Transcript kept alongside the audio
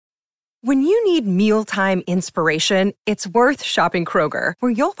When you need mealtime inspiration, it's worth shopping Kroger,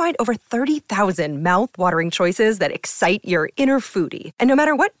 where you'll find over 30,000 mouth-watering choices that excite your inner foodie. And no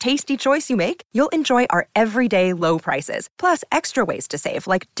matter what tasty choice you make, you'll enjoy our everyday low prices, plus extra ways to save,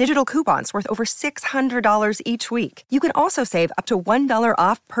 like digital coupons worth over $600 each week. You can also save up to $1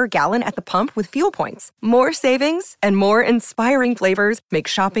 off per gallon at the pump with fuel points. More savings and more inspiring flavors make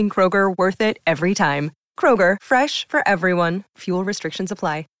shopping Kroger worth it every time. Kroger, fresh for everyone. Fuel restrictions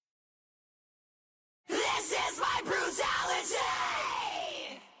apply. This is my brutality!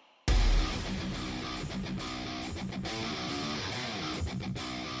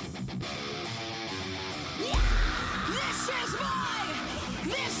 Yeah! This is my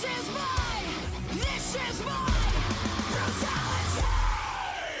brutality!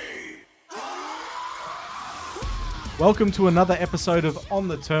 Welcome to another episode of On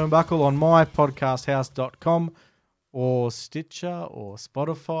the Turnbuckle on mypodcasthouse.com or Stitcher or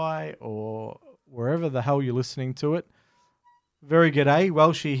Spotify or wherever the hell you're listening to it. Very g'day,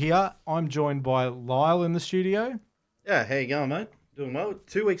 Welshie here. I'm joined by Lyle in the studio. Yeah, how you going, mate? Doing well.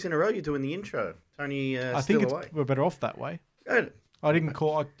 2 weeks in a row you're doing the intro. Tony I still think away. we're better off that way. Good. I didn't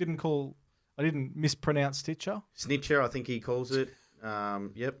mispronounce Stitcher. Snitcher, I think he calls it.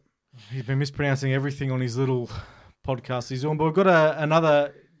 Yep. He's been mispronouncing everything on his little podcast he's on. But we've got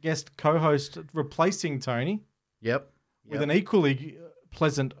another guest co-host replacing Tony. Yep. With an equally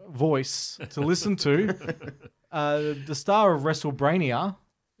pleasant voice to listen to. The star of WrestleBrania.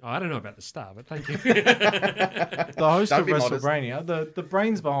 Oh, I don't know about the star, but thank you. The host Don't of be modest. WrestleBrania, the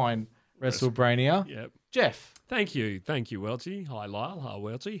brains behind WrestleBrania, Yep. Jeff. Thank you, Welchie. Hi, Lyle. Hi,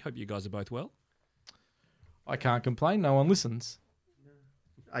 Welchie. Hope you guys are both well. I can't complain. No one listens.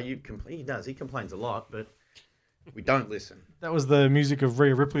 He does. He complains a lot, but we don't listen. That was the music of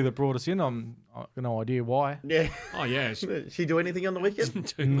Rhea Ripley that brought us in. I've no idea why. Yeah. Oh, yeah. She do anything on the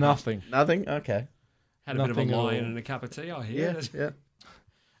weekend? Nothing. Nothing? Okay. Had a bit of a Nothing at lion all. and a cup of tea, I hear. Yeah.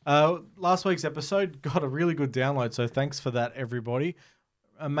 Last week's episode got a really good download, so thanks for that, everybody.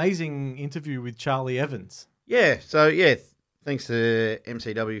 Amazing interview with Charlie Evans. Yeah. Thanks to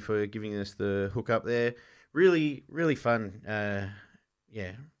MCW for giving us the hook up there. Really, really fun.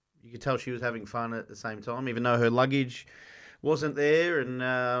 Yeah. You could tell she was having fun at the same time, even though her luggage wasn't there, and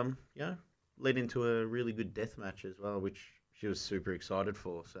led into a really good death match as well, which she was super excited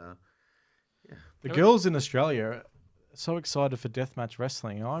for. So, yeah. The girls in Australia are so excited for deathmatch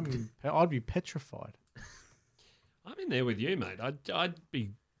wrestling. I'd be petrified. I'm in there with you, mate. I'd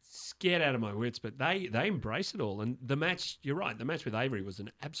be scared out of my wits, but they embrace it all. And the match, you're right, the match with Avery was an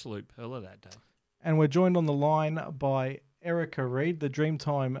absolute pearler that day. And we're joined on the line by Erica Reid, the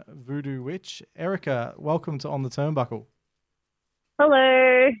Dreamtime Voodoo Witch. Erica, welcome to On the Turnbuckle.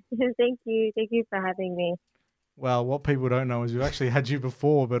 Hello. Thank you. Thank you for having me. Well, what people don't know is we've actually had you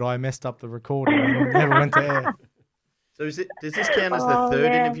before, but I messed up the recording and never went to air. So does this count as the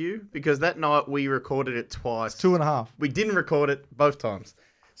third interview? Because that night we recorded it twice. 2.5. We didn't record it both times.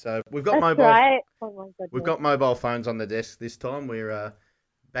 So we've got That's right. Oh my goodness. We've got mobile phones on the desk this time. We're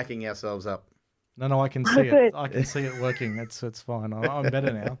backing ourselves up. No, I can see it. I can see it working. It's fine. I'm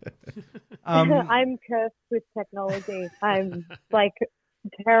better now. I'm cursed with technology. I'm like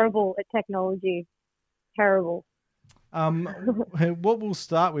terrible at technology. Terrible. What we'll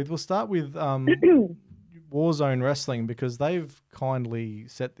start with Warzone Wrestling, because they've kindly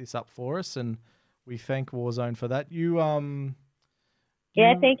set this up for us, and we thank Warzone for that. Thank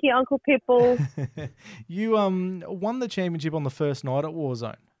you, Uncle Pitbull. You won the championship on the first night at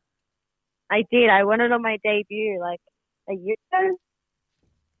Warzone. I did. I won it on my debut like a year ago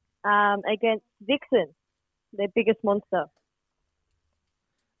against Vixen, their biggest monster.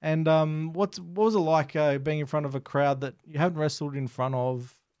 And what was it like being in front of a crowd that you haven't wrestled in front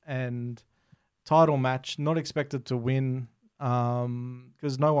of, and title match, not expected to win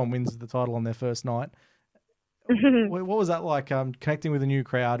because no one wins the title on their first night. What was that like, connecting with a new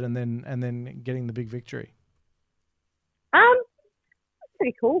crowd and then getting the big victory?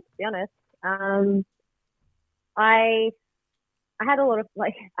 Pretty cool, to be honest. I had a lot of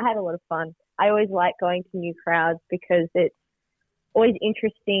fun. I always like going to new crowds because it's always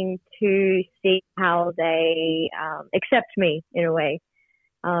interesting to see how they accept me in a way.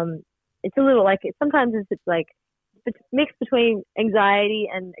 It's a little like sometimes it's like it's mixed between anxiety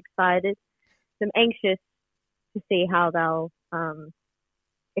and excited. So I'm anxious to see how they'll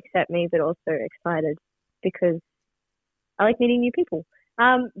accept me, but also excited because I like meeting new people.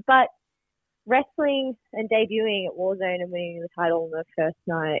 But wrestling and debuting at Warzone and winning the title on the first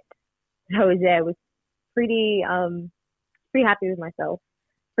night I was there was pretty happy with myself,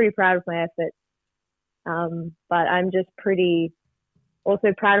 pretty proud of my effort. But I'm just pretty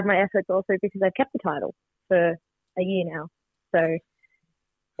also proud of my efforts also because I've kept the title for a year now. So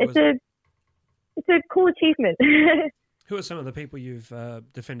it's a cool achievement. Who are some of the people you've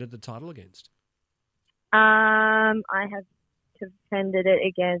defended the title against? I have defended it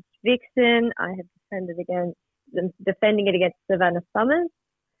against Vixen. I have defending it against Savannah Summers.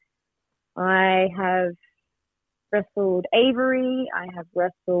 I have wrestled Avery. I have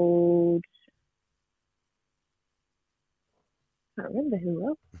wrestled. I can't remember who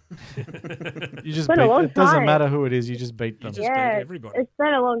else. You just been a beat. long It doesn't time. matter who it is. You just beat You them. just beat everybody. It's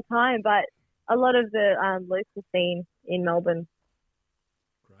been a long time, but a lot of the local scene in Melbourne.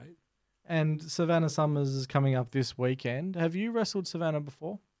 Great. And Savannah Summers is coming up this weekend. Have you wrestled Savannah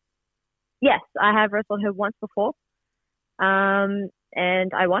before? Yes, I have wrestled her once before, and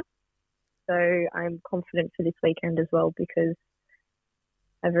I won. So I'm confident for this weekend as well because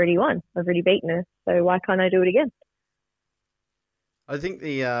I've already won. I've already beaten her. So why can't I do it again? I think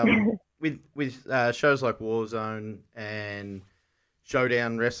with shows like Warzone and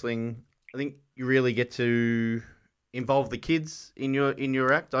Showdown Wrestling, I think you really get to involve the kids in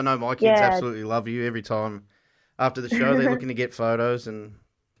your act. I know my kids Yeah. absolutely love you. Every time after the show, they're looking to get photos and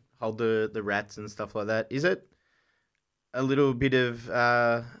hold the rats and stuff like that. Is it a little bit of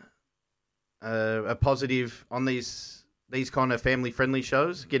a positive on these kind of family friendly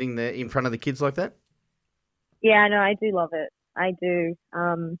shows, getting in front of the kids like that? Yeah, no, I do love it. I do.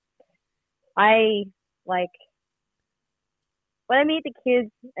 I like when I meet the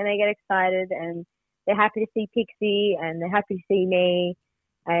kids and they get excited and they're happy to see Pixie and they're happy to see me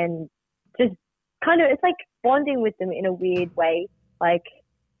and just kind of, it's like bonding with them in a weird way. Like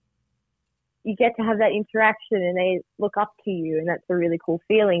you get to have that interaction and they look up to you, and that's a really cool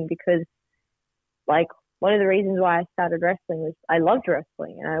feeling because like one of the reasons why I started wrestling was I loved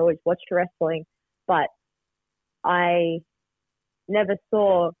wrestling and I always watched wrestling, but I never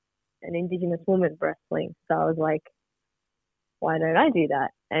saw an Indigenous woman wrestling. So I was like, why don't I do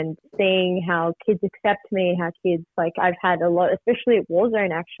that? And seeing how kids accept me, how kids, like I've had a lot, especially at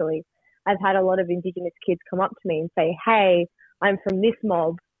Warzone actually, I've had a lot of Indigenous kids come up to me and say, hey, I'm from this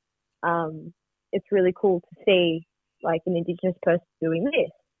mob. It's really cool to see like an Indigenous person doing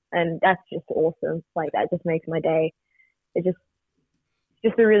this. And that's just awesome. Like that just makes my day. It's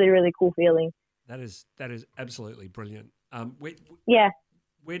just a really, really cool feeling. That is absolutely brilliant. Yeah.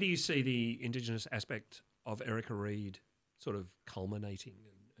 Where do you see the Indigenous aspect of Erica Reid sort of culminating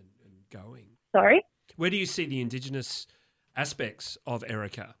and going? Sorry? Where do you see the Indigenous aspects of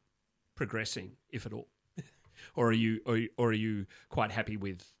Erica progressing, if at all? or are you quite happy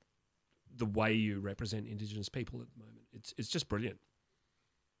with the way you represent Indigenous people at the moment? It's just brilliant.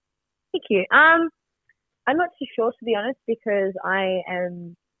 Thank you. I'm not too sure, to be honest, because I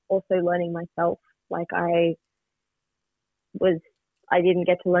am also learning myself. Like I didn't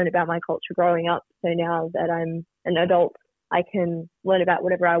get to learn about my culture growing up. So now that I'm an adult, I can learn about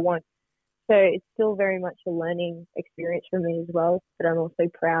whatever I want. So it's still very much a learning experience for me as well, but I'm also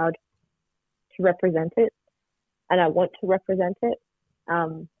proud to represent it and I want to represent it.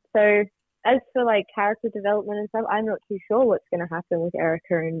 So as for like character development and stuff, I'm not too sure what's going to happen with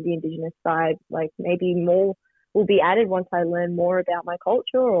Erica and the Indigenous side. Like maybe more will be added once I learn more about my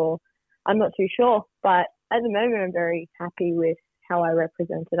culture, or I'm not too sure. But at the moment, I'm very happy with how I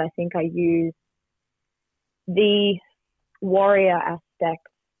represent it. I think I use the warrior aspect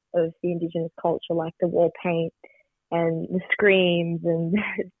of the Indigenous culture, like the war paint and the screams and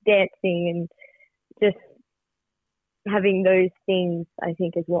dancing and just having those things, I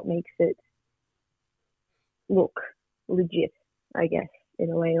think, is what makes it look legit, I guess, in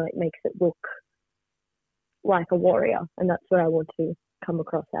a way, like makes it look like a warrior. And that's what I want to come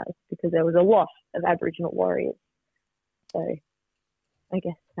across as, because there was a lot of Aboriginal warriors. So I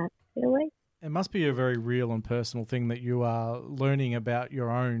guess that's in a way. It must be a very real and personal thing that you are learning about your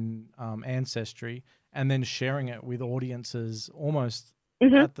own ancestry and then sharing it with audiences almost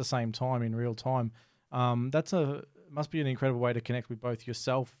at the same time, in real time. Must be an incredible way to connect with both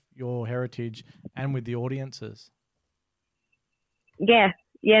yourself, your heritage, and with the audiences. Yeah,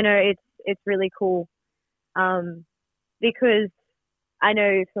 no, it's really cool. Because I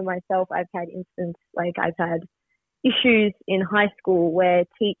know for myself, I've had issues in high school where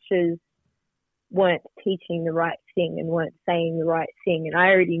teachers weren't teaching the right thing and weren't saying the right thing. And I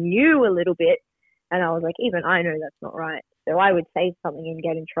already knew a little bit, and I was like, even I know that's not right. So I would say something and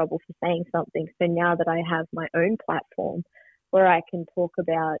get in trouble for saying something. So now that I have my own platform where I can talk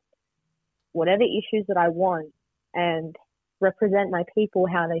about whatever issues that I want and represent my people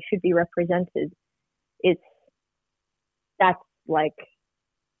how they should be represented, that's like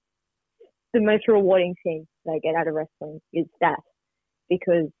the most rewarding thing that I get out of wrestling is that.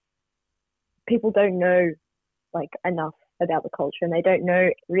 because people don't know like enough about the culture, and they don't know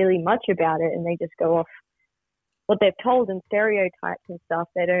really much about it, and they just go off what they've told and stereotypes and stuff.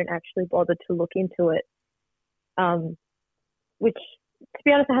 They don't actually bother to look into it, which, to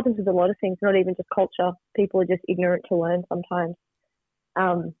be honest, it happens with a lot of things, not even just culture. People are just ignorant to learn sometimes.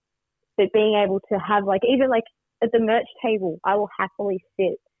 But being able to have, like, even like at the merch table, I will happily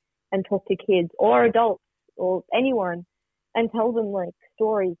sit and talk to kids or adults or anyone and tell them like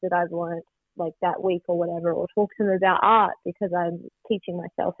stories that I've learned like that week or whatever, or talk to them about art because I'm teaching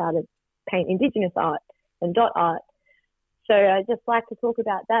myself how to paint Indigenous art and dot art. So I just like to talk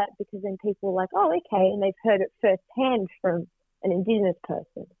about that because then people are like, oh, okay, and they've heard it firsthand from an Indigenous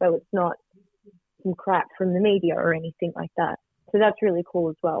person. So it's not some crap from the media or anything like that. So that's really cool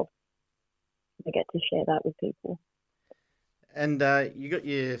as well. I get to share that with people. And you got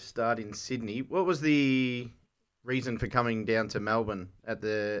your start in Sydney. What was the reason for coming down to Melbourne at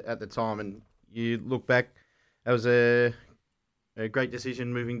the time? And you look back, that was a great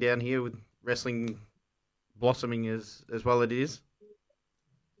decision moving down here with wrestling blossoming as well it is.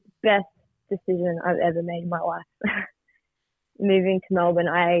 Best decision I've ever made in my life. Moving to Melbourne,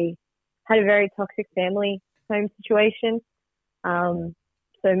 I had a very toxic family home situation.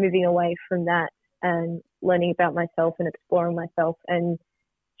 So moving away from that and learning about myself and exploring myself and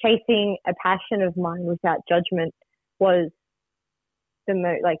chasing a passion of mine without judgment was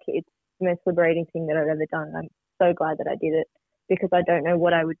it's the most liberating thing that I've ever done. I'm so glad that I did it because I don't know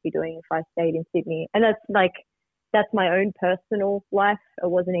what I would be doing if I stayed in Sydney. And that's my own personal life. It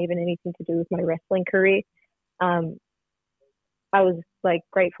wasn't even anything to do with my wrestling career. I was like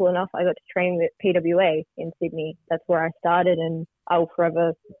grateful enough. I got to train with PWA in Sydney. That's where I started, and I will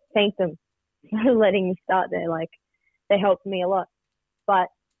forever thank them for letting me start there. Like, they helped me a lot. But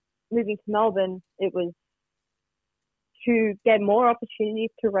moving to Melbourne, it was to get more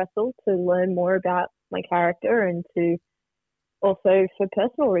opportunities to wrestle, to learn more about my character, and to also for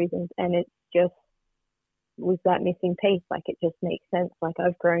personal reasons. And it just was that missing piece. Like, it just makes sense. Like,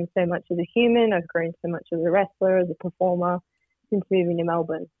 I've grown so much as a human. I've grown so much as a wrestler, as a performer since moving to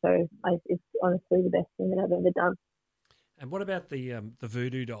Melbourne. So it's honestly the best thing that I've ever done. And what about the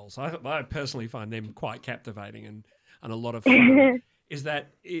voodoo dolls? I personally find them quite captivating and a lot of fun. Does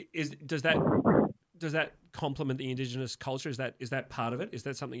that complement the Indigenous culture? Is that part of it? Is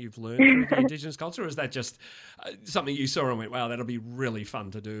that something you've learned through the Indigenous culture, or is that just something you saw and went, wow, that'll be really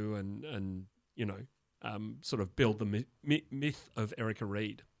fun to do, and sort of build the myth of Erica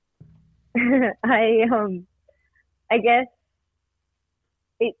Reid? I guess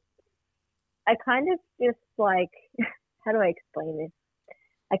I kind of just like, how do I explain this?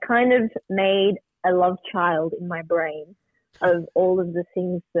 I kind of made a love child in my brain of all of the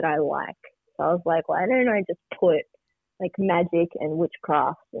things that I like. So I was like, why don't I just put like magic and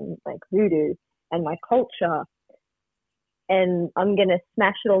witchcraft and like voodoo and my culture, and I'm going to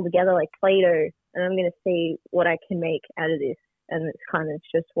smash it all together like Play-Doh, and I'm going to see what I can make out of this. And it's kind of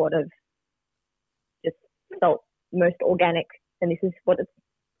just what I've just felt most organic, and this is what it's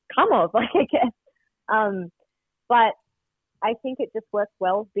come of, like, I guess. But I think it just works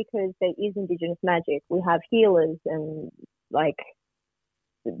well because there is Indigenous magic. We have healers, and like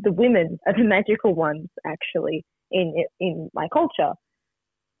the women are the magical ones actually in my culture.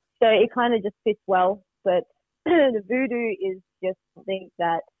 So it kind of just fits well. But the voodoo is just something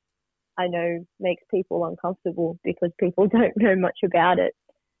that I know makes people uncomfortable because people don't know much about it.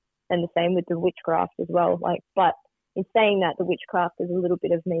 And the same with the witchcraft as well. Like, but in saying that, the witchcraft is a little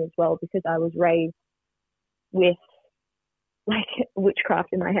bit of me as well because I was raised with like witchcraft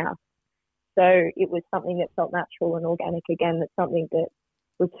in my house. So it was something that felt natural and organic again. That's something that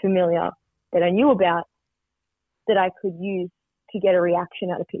was familiar, that I knew about, that I could use to get a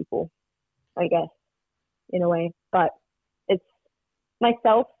reaction out of people, I guess, in a way. But it's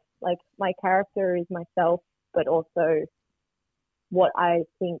myself, like my character is myself, but also what I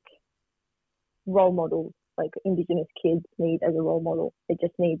think role models, like Indigenous kids, need as a role model. They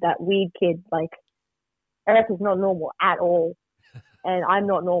just need that weird kid. Like, Erica's not normal at all, and I'm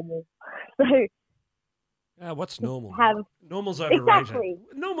not normal. So what's normal? Normal's overrated. Exactly.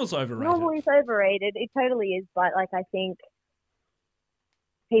 Normal's overrated. Normal is overrated. It totally is. But like, I think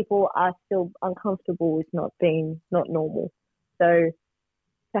people are still uncomfortable with not normal. So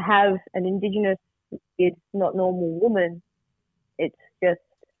to have an Indigenous, it's not normal woman, it's just,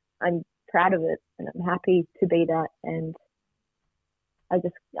 I'm proud of it and I'm happy to be that. And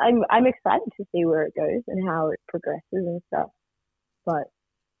I'm excited to see where it goes and how it progresses and stuff. But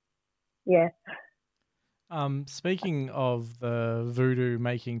yeah. Speaking of the voodoo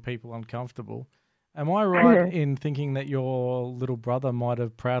making people uncomfortable, Am I right in thinking that your little brother might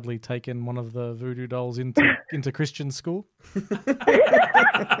have proudly taken one of the voodoo dolls into Christian school?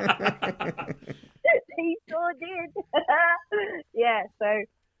 He sure did. Yeah, so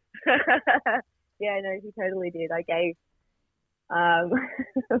yeah, no, he totally did. I gave my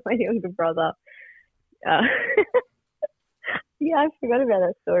younger brother. Yeah, I forgot about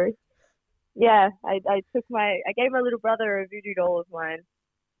that story. Yeah, I gave my little brother a voodoo doll of mine,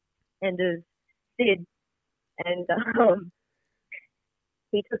 and of Sid, and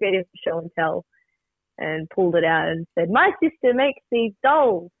he took it in for show and tell, and pulled it out and said, "My sister makes these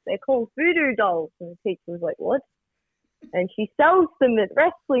dolls. They're called voodoo dolls." And the teacher was like, "What?" And she sells them at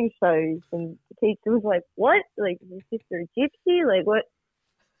wrestling shows. And the teacher was like, "What? Like, is your sister a gypsy? Like, what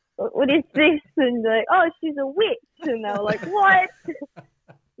is this?" And they're like, "Oh, she's a witch." And they were like, "What?"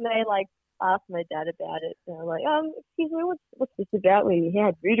 And they like asked my dad about it. And they were like, "Excuse me, what's this about? We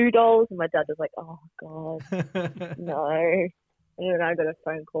had voodoo dolls." And my dad was like, "Oh God, no." And then I got a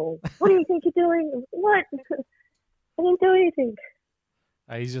phone call. "What do you think you're doing?" "What? I didn't do anything."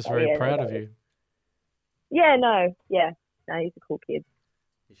 He's just very proud of you. Yeah, no, he's a cool kid.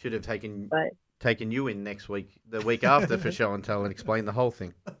 He should have taken But you in the week after for show and tell and explain the whole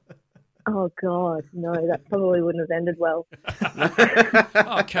thing. oh God, no, that probably wouldn't have ended well.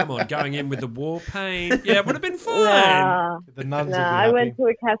 Oh, come on, going in with the war paint. Yeah, it would have been fine. The nuns would be I happy. went to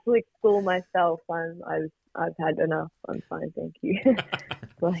a Catholic school myself. I've had enough. I'm fine, thank you.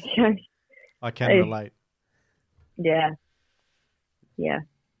 Like, I can relate. yeah.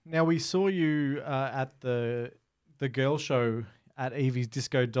 Now, we saw you at the girl show at Evie's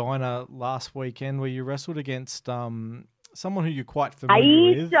Disco Diner last weekend, where you wrestled against someone who you're quite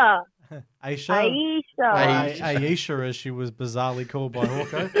familiar with. Aisha, Aisha, as she was bizarrely called by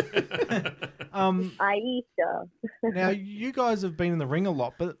Hawko. Aisha. Now, you guys have been in the ring a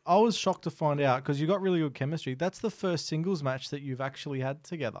lot, but I was shocked to find out, because you got really good chemistry, that's the first singles match that you've actually had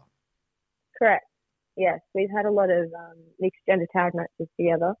together. Correct. Yes, we've had a lot of mixed gender tag matches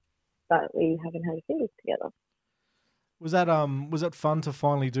together, but we haven't had a singles together. Was that fun to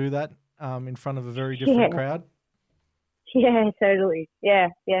finally do that in front of a very different crowd? Yeah, totally. Yeah,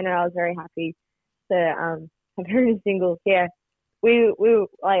 no, I was very happy to have her in singles. Yeah, we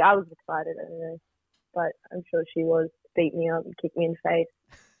like, I was excited, I don't know, but I'm sure she was, to beat me up and kick me in the face,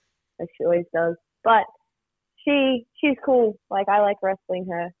 like she always does. But she's cool. Like, I like wrestling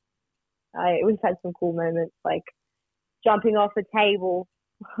her. We've had some cool moments, like jumping off a table,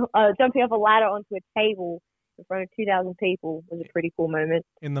 jumping off a ladder onto a table in front of 2,000 people was a pretty cool moment.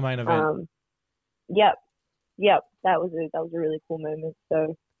 In the main event. Yep, that was a really cool moment.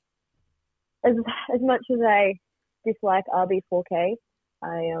 So, as much as I dislike RB4K,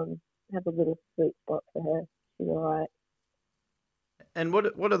 I have a little sweet spot for her. She's all right. And what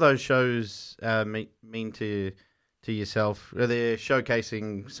do those shows mean to yourself? Are they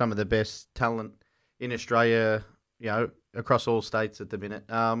showcasing some of the best talent in Australia, across all states at the minute?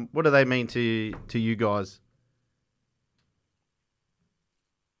 What do they mean to you guys?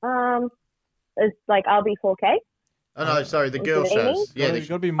 It's like RB4K. Oh no, sorry, the girl Is it Amy? shows. Yeah, You've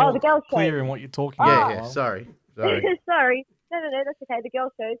got to be more the girl show. clear in what you're talking yeah, about. sorry. Sorry. No, that's okay. The girl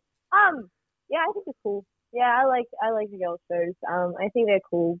shows. Yeah, I think it's cool. Yeah, I like the girl shows. I think they're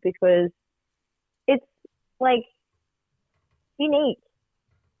cool because it's like unique.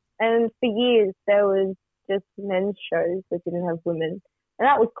 And for years there was just men's shows that didn't have women, and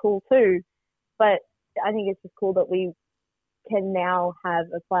that was cool too. But I think it's just cool that we can now have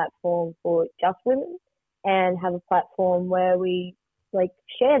a platform for just women and have a platform where we like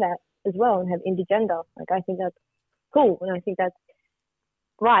share that as well and have intergender. Like, I think that's cool, and I think that's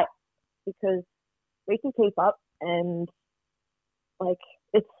right, because we can keep up, and like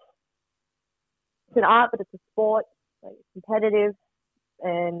it's an art, but it's a sport, like it's competitive,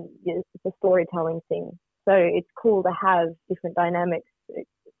 and it's a storytelling thing. So it's cool to have different dynamics,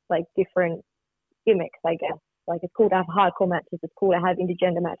 like different gimmicks, I guess. Like, it's cool to have hardcore matches, it's cool to have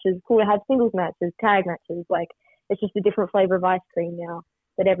intergender matches, it's cool to have singles matches, tag matches. Like, it's just a different flavor of ice cream now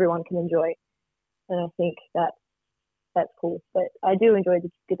that everyone can enjoy. And I think that's cool. But I do enjoy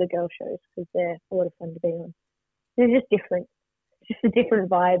the girl shows because they're a lot of fun to be on. They're just different. Just a different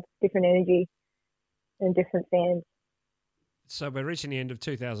vibe, different energy, and different fans. So we're reaching the end of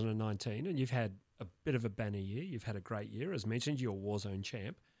 2019, and you've had a bit of a banner year. You've had a great year. As mentioned, you're Warzone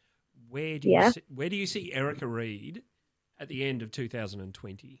champ. Where do you see Erica Reid at the end of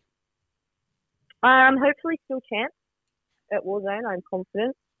 2020? Hopefully still champ at Warzone. I'm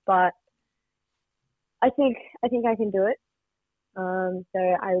confident, but I think I can do it. So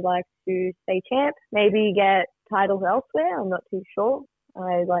I like to stay champ. Maybe get titles elsewhere. I'm not too sure.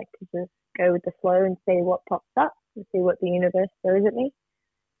 I like to just go with the flow and see what pops up and see what the universe throws at me.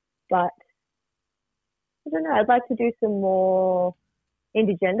 But I don't know. I'd like to do some more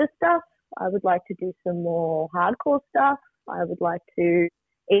indie gender stuff. I would like to do some more hardcore stuff. I would like to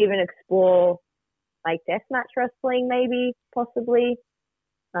even explore like deathmatch wrestling, maybe, possibly.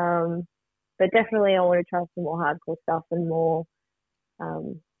 But definitely I want to try some more hardcore stuff and more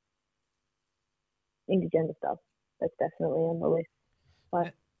indie gender stuff. That's definitely on the list.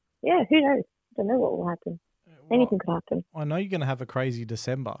 But yeah, who knows? I don't know what will happen. Anything could happen. I know you're going to have a crazy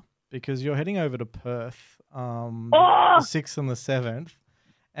December because you're heading over to Perth the 6th and the 7th.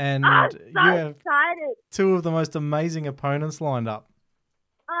 And I'm so you have excited. two of the most amazing opponents lined up.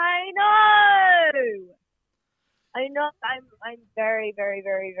 I know. I'm very, very,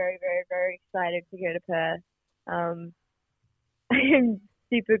 very, very, very, very excited to go to Perth. I am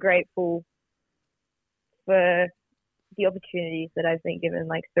super grateful for the opportunities that I've been given.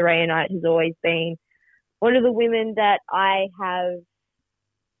 Like Saraya Knight has always been one of the women that I have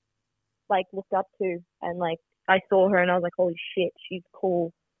like looked up to, and like I saw her and I was like, holy shit, she's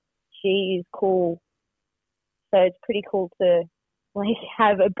cool. She is cool. So it's pretty cool to like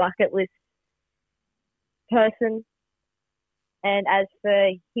have a bucket list person. And as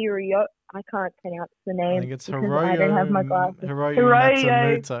for Hiroyo, I can't pronounce the name. I think it's because Hiroyo. I don't have my glasses. Hiroyo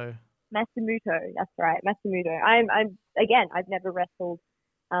Matsumoto. Matsumoto, that's right, Matsumoto. I'm again, I've never wrestled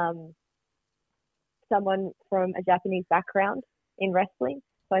someone from a Japanese background in wrestling,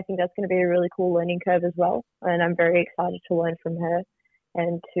 so I think that's going to be a really cool learning curve as well. And I'm very excited to learn from her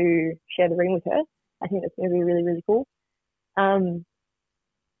and to share the ring with her. I think that's going to be really, really cool.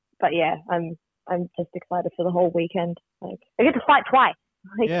 But yeah, I'm just excited for the whole weekend. Like I get to fight twice.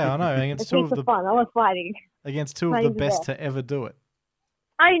 Like, Yeah, I know. Against it's two of the fun. I love fighting. against two of the Crazy best best. to ever do it.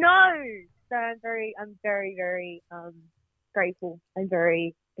 I know. So I'm very, very grateful. I'm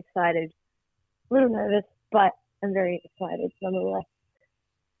very excited. A little nervous, but I'm very excited nonetheless.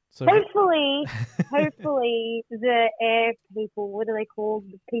 So Hopefully the air people, what are they called?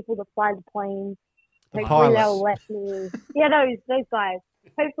 The people that fly the planes. The Hopefully pilots. they'll let me. Yeah, those guys.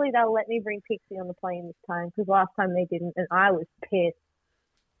 Hopefully they'll let me bring Pixie on the plane this time, because last time they didn't, and I was pissed.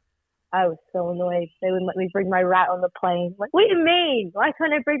 I was so annoyed. They wouldn't let me bring my rat on the plane. Like, what do you mean? Why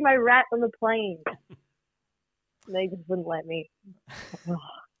can't I bring my rat on the plane? They just wouldn't let me. Oh,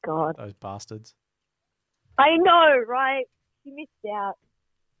 God. those bastards. I know, right? You missed out.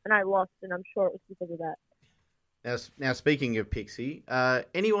 And I lost, and I'm sure it was because of that. Now speaking of Pixie,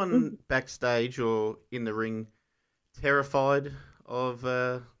 anyone backstage or in the ring terrified of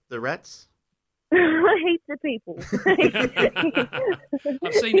the rats? I hate the people.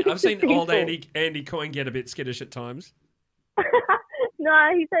 I've seen old Andy Coyne get a bit skittish at times. No,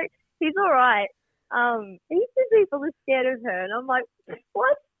 he's all right. He said people are scared of her, and I'm like,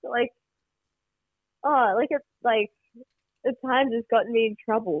 what? Like, at times it's gotten me in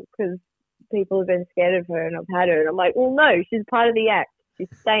trouble because people have been scared of her, and I've had her, and I'm like, well, no, she's part of the act. She's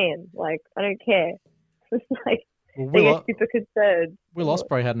staying. Like, I don't care. It's like Well, they get super concerned. Will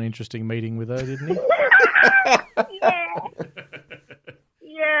Ospreay had an interesting meeting with her, didn't he?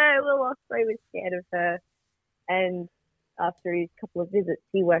 Yeah, Will Ospreay was scared of her, and after his couple of visits,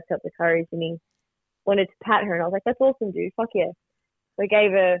 he worked up the courage and he wanted to pat her, and I was like, "That's awesome, dude! Fuck yeah!" So I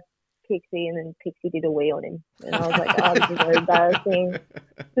gave her Pixie, and then Pixie did a wee on him, and I was like, "Oh, this is so embarrassing!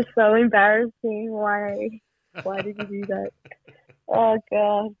 This is so embarrassing! Why did you do that? Oh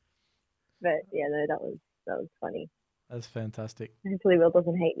god!" But yeah, no, that was funny. That's fantastic. Hopefully, Will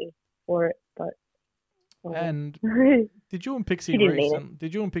doesn't hate me for it, but. And did you and Pixie She didn't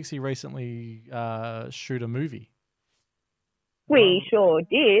mean recently shoot a movie? We sure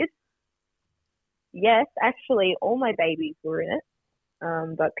did. Yes, actually, all my babies were in it.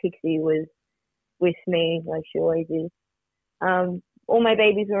 But Pixie was with me, like she always is. All my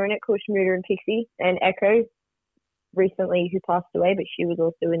babies were in it, Kushmuda and Pixie, and Echo, recently, who passed away, but she was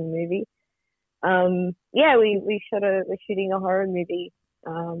also in the movie. We're shooting a horror movie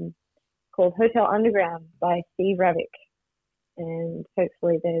called Hotel Underground by Steve Ravick. And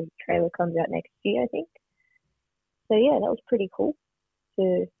hopefully the trailer comes out next year, I think. So yeah, that was pretty cool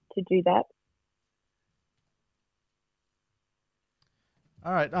to do that.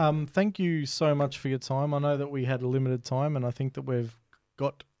 All right. Thank you so much for your time. I know that we had a limited time, and I think that we've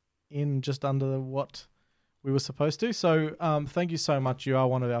got in just under what we were supposed to. So thank you so much. You are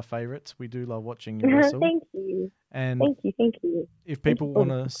one of our favorites. We do love watching you wrestle. Thank you. And Thank you. if people Thank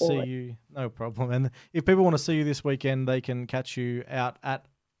you want to for see it. you, no problem. And if people want to see you this weekend, they can catch you out at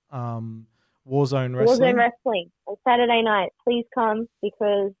Warzone Wrestling. Warzone Wrestling on Saturday night. Please come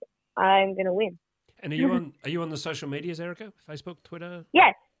because I'm going to win. And are you on the social medias, Erica? Facebook, Twitter?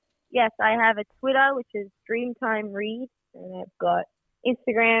 Yes. yes, I have a Twitter, which is Dreamtime Read, and I've got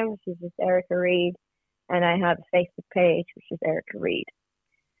Instagram, which is just Erica Reed, and I have a Facebook page, which is Erica Reed.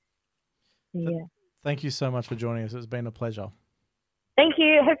 Yeah. Thank you so much for joining us. It's been a pleasure. Thank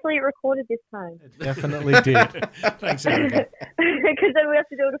you. Hopefully it recorded this time. It definitely did. Thanks, Erica. Because then we have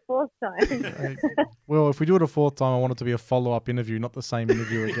to do it a fourth time. Well, if we do it a fourth time, I want it to be a follow-up interview, not the same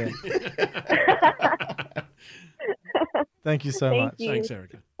interview again. Thank you so Thank much. you. Thanks,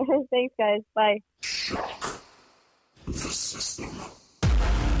 Erica. Thanks, guys. Bye.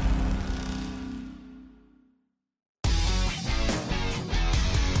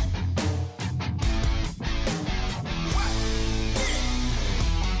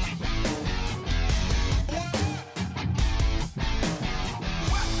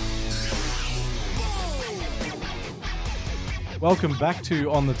 Welcome back to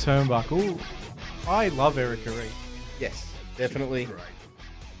On the Turnbuckle. I love Erica Reed. Yes, definitely.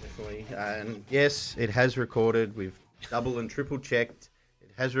 Definitely. And yes, it has recorded. We've double and triple checked. It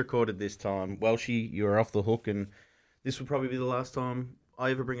has recorded this time. Welshie, you're off the hook, and this will probably be the last time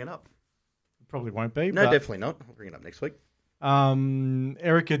I ever bring it up. Probably won't be. No, but, definitely not. I'll bring it up next week.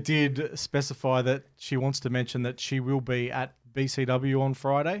 Erica did specify that she wants to mention that she will be at BCW on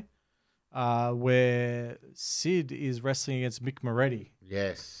Friday, where Sid is wrestling against Mick Moretti.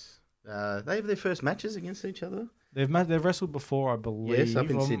 Yes. They have their first matches against each other. They've wrestled before, I believe. Yes, up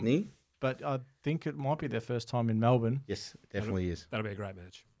in Sydney. But I think it might be their first time in Melbourne. Yes, it definitely is. That'll be a great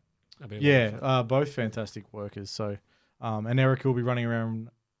match. That'll be a lot of fun. Both fantastic workers. So, and Erica will be running around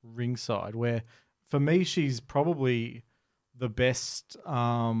ringside, where for me she's probably the best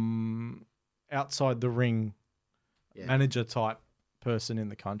outside the ring manager type person in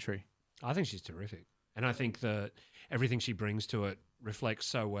the country. I think she's terrific. And I think that everything she brings to it reflects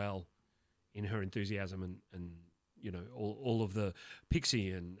so well in her enthusiasm and you know, all of the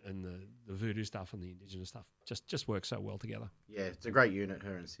pixie and the voodoo stuff and the Indigenous stuff just works so well together. Yeah, it's a great unit,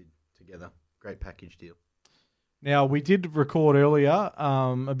 her and Sid together. Great package deal. Now, we did record earlier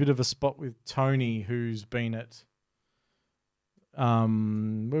a bit of a spot with Tony, who's been at,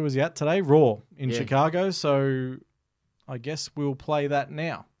 where was he at today? Raw in Chicago. So I guess we'll play that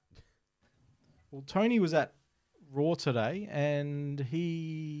now. Well, Tony was at Raw today, and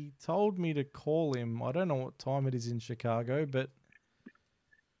he told me to call him. I don't know what time it is in Chicago, but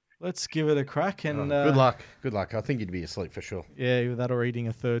let's give it a crack. And good luck. Good luck. I think you'd be asleep for sure. Yeah, either that or eating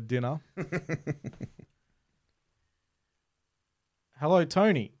a third dinner. Hello,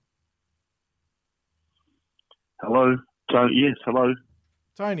 Tony. Hello. Yes, hello.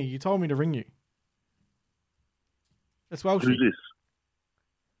 Tony, you told me to ring you. It's Welshie. Who's this?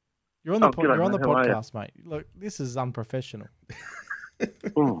 You're on the, g'day, you're on the mate. How are you? podcast, mate. Look, this is unprofessional.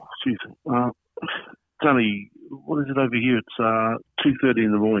 Oh, jeez. Tony, what is it over here? It's 2:30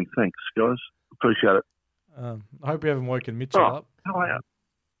 in the morning. Thanks, guys. Appreciate it. I hope you haven't woken Mitchell up. How are you?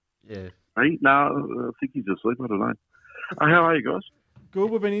 Yeah. Hey, no, I think he's asleep. I don't know. How are you guys? Good.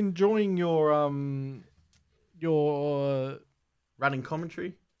 We've been enjoying your Running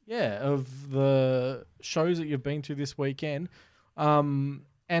commentary. of the shows that you've been to this weekend.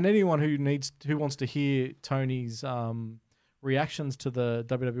 And anyone who wants to hear Tony's reactions to the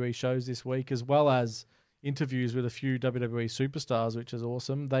WWE shows this week, as well as interviews with a few WWE superstars, which is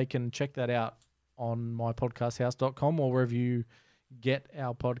awesome, they can check that out on mypodcasthouse.com or wherever you get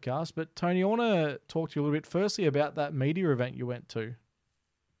our podcast. But Tony, I want to talk to you a little bit firstly about that media event you went to.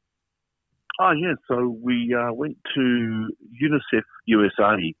 Oh, yeah. So we went to UNICEF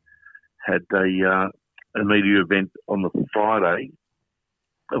USA, had a media event on the Friday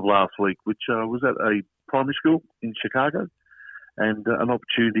of last week, which was at a primary school in Chicago, and an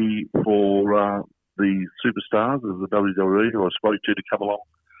opportunity for the superstars of the WWE who I spoke to come along.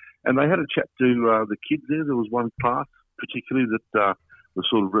 And they had a chat to the kids there. There was one class particularly that was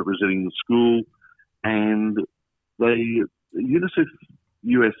sort of representing the school, and UNICEF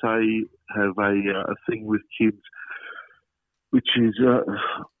USA have a thing with kids, which is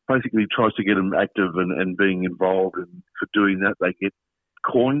basically tries to get them active and being involved. And for doing that, they get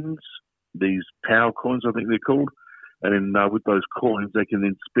coins, these power coins, I think they're called. And then with those coins, they can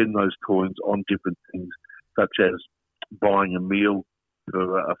then spend those coins on different things, such as buying a meal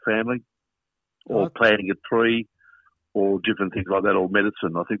for a family, or planting a tree, or different things like that, or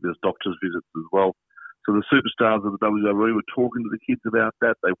medicine. I think there's doctor's visits as well. So the superstars of the WWE were talking to the kids about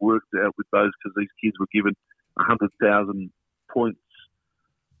that. They worked out with those because these kids were given 100,000 points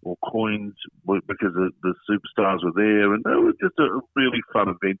or coins because the superstars were there. And it was just a really fun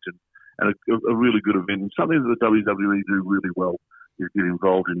event and a really good event. And something that the WWE do really well is get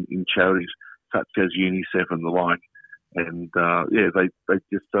involved in charities such as UNICEF and the like. and they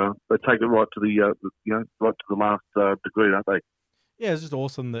just they take it right to the right to the last degree, don't they? Yeah, it's just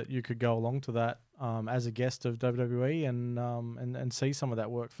awesome that you could go along to that as a guest of WWE and see some of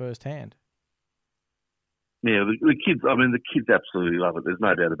that work firsthand. Yeah, the kids. I mean, the kids absolutely love it. There's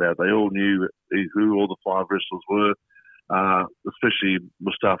no doubt about it. They all knew who all the 5 wrestlers were, especially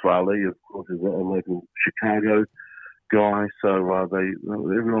Mustafa Ali, of course, is a local Chicago guy. So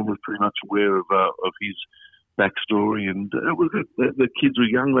everyone was pretty much aware of his backstory, and it was good. The kids were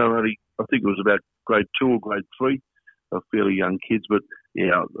young. They were only, I think it was about grade 2 or grade 3. Fairly young kids, but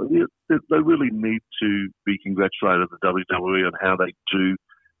yeah, they really need to be congratulated, the WWE, on how they do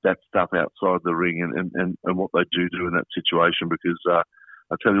that stuff outside the ring and what they do in that situation, because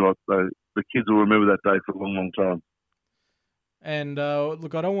I tell you what, the kids will remember that day for a long, long time. And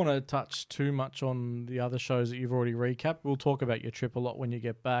look, I don't want to touch too much on the other shows that you've already recapped. We'll talk about your trip a lot when you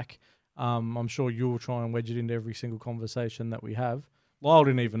get back. I'm sure you'll try and wedge it into every single conversation that we have. Lyle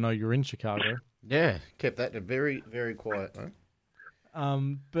didn't even know you were in Chicago. Yeah, kept that very, very quiet. Huh?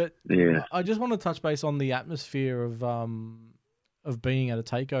 But Yeah. I just want to touch base on the atmosphere of being at a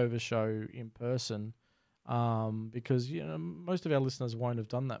takeover show in person, because most of our listeners won't have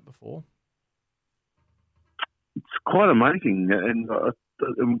done that before. It's quite amazing, and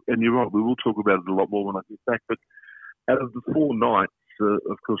you're right. We will talk about it a lot more when I get back. But out of the 4 nights,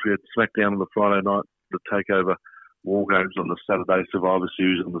 of course, we had SmackDown on the Friday night, the Takeover War Games on the Saturday, Survivor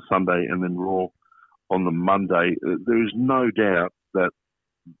Series on the Sunday, and then Raw on the Monday. There is no doubt that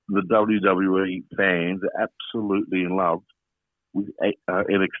the WWE fans are absolutely in love with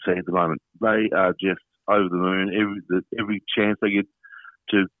NXT at the moment. They are just over the moon. Every chance they get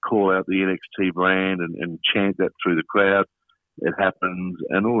to call out the NXT brand and chant that through the crowd, it happens,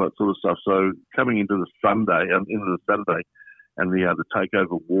 and all that sort of stuff. So coming into the Sunday, into the Saturday, and the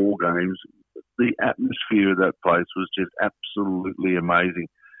Takeover War Games, the atmosphere of that place was just absolutely amazing,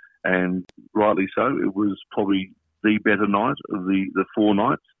 and rightly so. It was probably the better night of the 4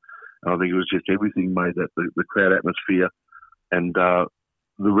 nights, and I think it was just everything made that the crowd atmosphere, and the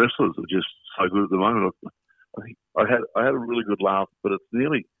wrestlers are just so good at the moment. I think I had a really good laugh, but it's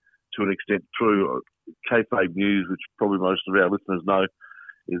nearly to an extent true. Kayfabe News, which probably most of our listeners know,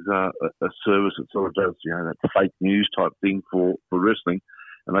 is a service that sort of does that fake news type thing for wrestling.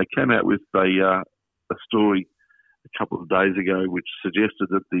 And they came out with a story a couple of days ago which suggested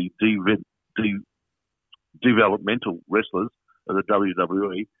that the developmental wrestlers of the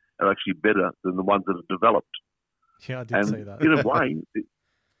WWE are actually better than the ones that are developed. Yeah, I did say that. In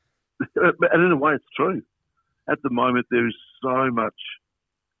a way, it's true. At the moment, there is so much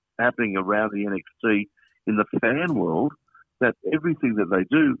happening around the NXT in the fan world that everything that they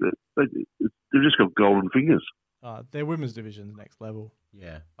do, they've just got golden fingers. Their women's division's next level.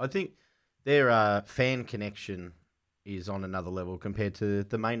 Yeah, I think their fan connection is on another level compared to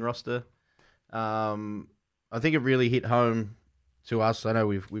the main roster. I think it really hit home to us. I know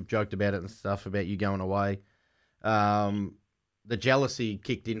we've joked about it and stuff about you going away. The jealousy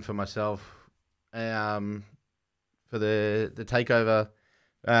kicked in for myself for the Takeover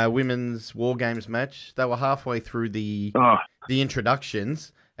Women's War Games match. They were halfway through the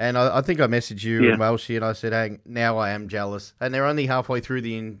introductions. And I think I messaged you and Welshie, and I said, hey, now I am jealous. And they're only halfway through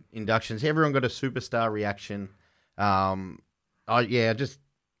the inductions. Everyone got a superstar reaction. I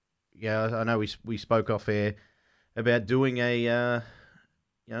know we spoke off air about doing a,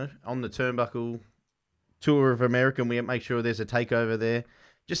 on the Turnbuckle tour of America, and we make sure there's a takeover there.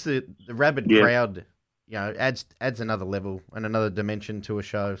 Just the rabid crowd, adds another level and another dimension to a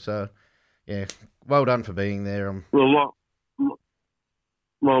show. So, yeah, well done for being there.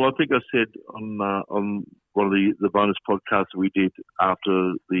 Well, I think I said on one of the bonus podcasts we did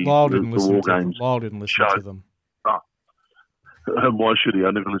after the War Games. Lyle didn't listen to them. Oh. Why should he?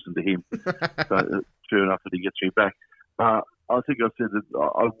 I never listened to him. So, fair enough that he gets me back. I think I said that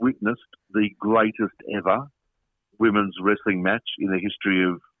I witnessed the greatest ever women's wrestling match in the history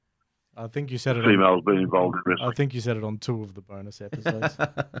of I think you said it females being involved in wrestling. I think you said it on 2 of the bonus episodes.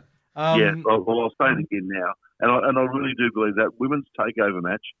 I'll say it again now. And I really do believe that women's takeover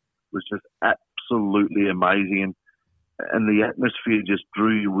match was just absolutely amazing, and the atmosphere just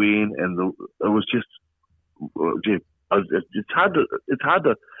drew you in, and it was just it's hard to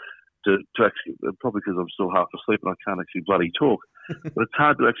actually, probably because I'm still half asleep and I can't actually bloody talk, but it's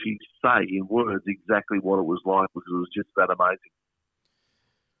hard to actually say in words exactly what it was like, because it was just that amazing.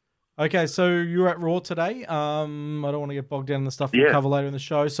 Okay, so you're at Raw today. I don't want to get bogged down in the stuff we'll cover later in the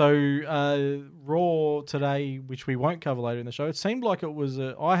show. So Raw today, which we won't cover later in the show, it seemed like it was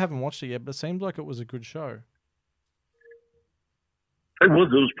I haven't watched it yet, but it seemed like it was a good show. It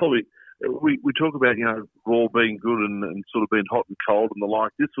was we talk about, Raw being good and sort of being hot and cold and the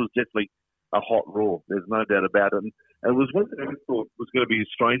like. This was definitely a hot Raw. There's no doubt about it. And it was one that I thought was going to be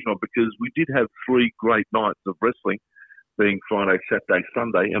a strange one because we did have 3 great nights of wrestling, being Friday, Saturday,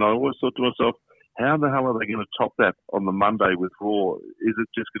 Sunday. And I always thought to myself, how the hell are they going to top that on the Monday with Raw? Is it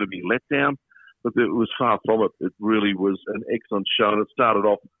just going to be let down? But it was far from it. It really was an excellent show. And it started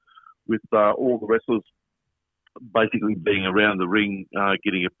off with all the wrestlers basically being around the ring,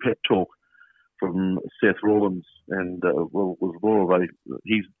 getting a pep talk from Seth Rollins. And, was more of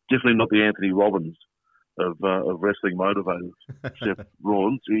he's definitely not the Anthony Robbins of wrestling motivators, Seth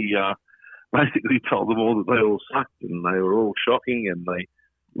Rollins. He basically told them all that they all sucked and they were all shocking and they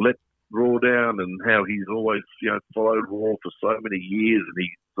let Raw down and how he's always, followed Raw for so many years and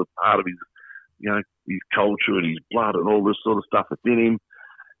he's a part of his, his culture and his blood and all this sort of stuff that's in him.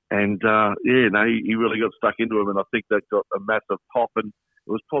 And, he really got stuck into him and I think that got a massive pop and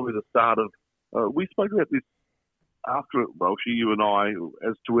it was probably the start of, we spoke about this after it, Welsh, you and I,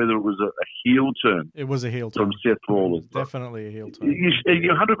 as to whether it was a heel turn. It was a heel turn. From Seth Rollins. Definitely a heel turn. Are you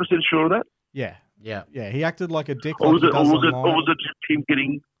 100% sure of that? Yeah. Yeah. Yeah, he acted like a dick. Or was like it just him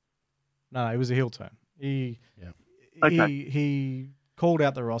getting... No, it was a heel turn. He called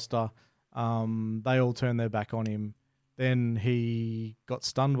out the roster. They all turned their back on him. Then he got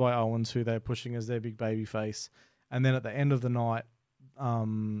stunned by Owens, who they're pushing as their big baby face. And then at the end of the night,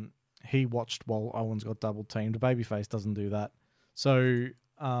 he watched while Owens got double teamed. Babyface doesn't do that. So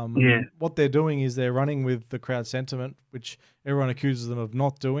what they're doing is they're running with the crowd sentiment, which everyone accuses them of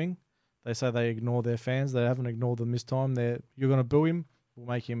not doing. They say they ignore their fans. They haven't ignored them this time. You're going to boo him. We'll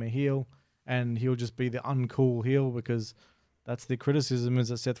make him a heel. And he'll just be the uncool heel because that's the criticism is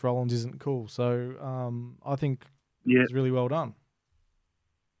that Seth Rollins isn't cool. So I think it's really well done.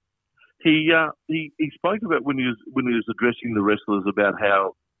 He spoke about when he was addressing the wrestlers about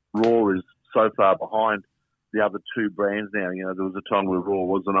how Raw is so far behind the other 2 brands now. There was a time where Raw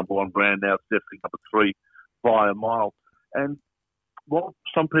was the number 1 brand. Now it's definitely number 3 by a mile. And while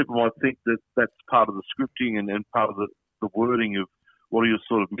some people might think that that's part of the scripting and part of the wording of what he was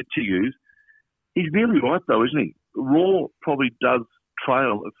sort of meant to use, he's really right though, isn't he? Raw probably does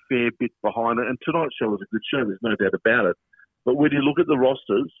trail a fair bit behind it, and tonight's show was a good show, there's no doubt about it. But when you look at the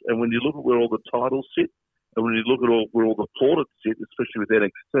rosters, and when you look at where all the titles sit, and when you look at where all the portals sit, especially with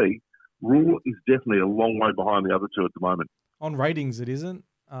NXT, Raw is definitely a long way behind the other 2 at the moment. On ratings, it isn't.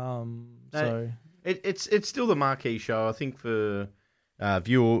 It's still the marquee show, I think, for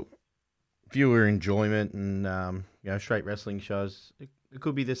viewer enjoyment and straight wrestling shows. It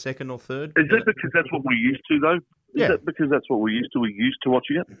could be the 2nd or 3rd. Is that because that's what we're used to, though? Yeah. Is that because that's what we're used to? We're used to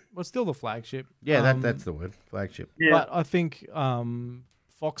watching it? Well, still the flagship. Yeah, that's the word, flagship. Yeah. But I think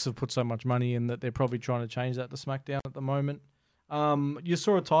Fox have put so much money in that they're probably trying to change that to SmackDown at the moment. You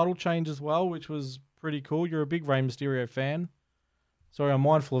saw a title change as well, which was pretty cool. You're a big Rey Mysterio fan. Sorry, I'm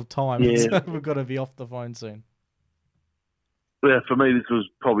mindful of time. Yeah. So we've got to be off the phone soon. Yeah, for me, this was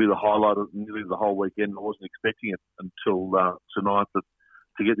probably the highlight of nearly the whole weekend. I wasn't expecting it until tonight, but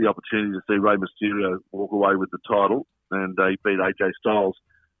to get the opportunity to see Rey Mysterio walk away with the title and he beat AJ Styles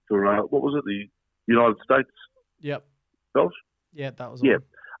for, what was it, the United States? Yep. Belts? Yeah, that was Yeah.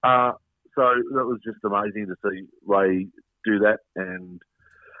 So that was just amazing to see Ray do that. And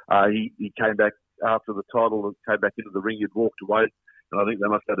he came back after the title and came back into the ring. He'd walked away. And I think they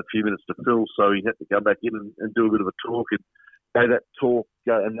must have had a few minutes to fill, so he had to come back in and do a bit of a talk and gave that talk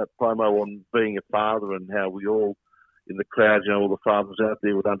and that promo on being a father and how we all in the crowd, all the fathers out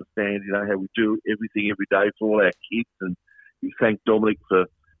there would understand, how we do everything every day for all our kids. And he thanked Dominic for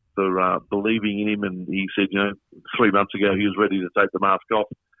believing in him. And he said, 3 months ago he was ready to take the mask off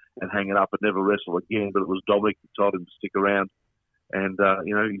and hang it up and never wrestle again, but it was Dominic who told him to stick around. And,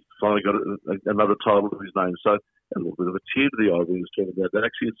 he's finally got another title to his name. So a little bit of a tear to the eye when he was talking about that.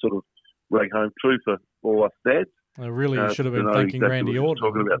 Actually, it's sort of rang home true for all us dads. Really, you should have been thanking exactly Randy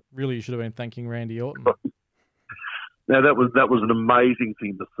Orton. about. Really, you should have been thanking Randy Orton. Now, that was an amazing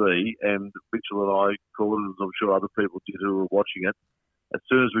thing to see, and Mitchell and I called it, as I'm sure other people did who were watching it. As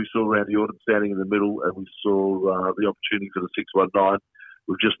soon as we saw Randy Orton standing in the middle and we saw the opportunity for the 619,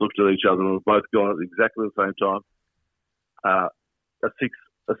 we've just looked at each other and we've both gone at exactly the same time. A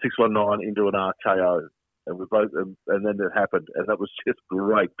 619 into an RKO, and we both, and then it happened, and that was just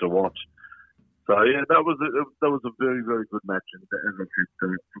great to watch. So yeah, that was a very, very good match, and as I said, for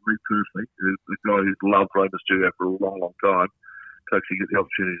me personally, the guy who's loved Rey Mysterio for a long, long time, to actually get the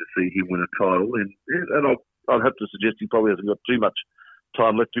opportunity to see him win a title, and I'd have to suggest he probably hasn't got too much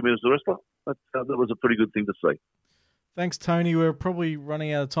time left to him as the wrestler. But that was a pretty good thing to see. Thanks, Tony. We're probably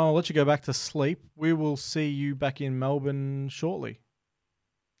running out of time. I'll let you go back to sleep. We will see you back in Melbourne shortly.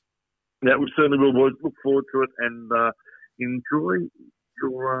 Yeah, we certainly will, boys. Look forward to it and enjoy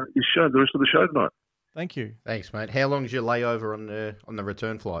your show, the rest of the show tonight. Thank you. Thanks, mate. How long's your layover on the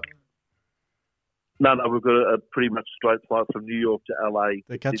return flight? No, we've got a pretty much straight flight from New York to LA.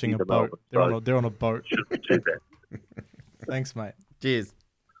 They're to catching Sydney a to boat. Melbourne, They're on a boat. so shouldn't be too bad. Thanks, mate. Cheers.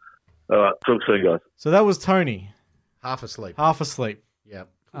 All right, talk soon, guys. So that was Tony, Half asleep. half asleep. Yeah. It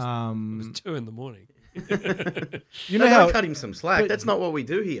was Um, 2 a.m. you know how cut him some slack. but- That's not what we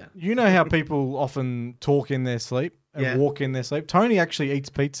do here. you know how people often talk in their sleep and Yeah. walk in their sleep. Tony actually eats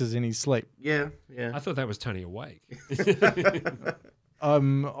pizzas in his sleep. Yeah, yeah. I thought that was Tony awake.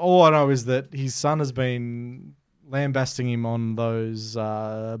 All I know is that his son has been lambasting him on those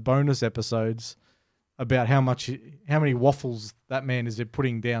bonus episodes about how many waffles that man is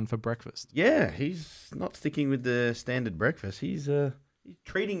putting down for breakfast. Yeah, he's not sticking with the standard breakfast. He's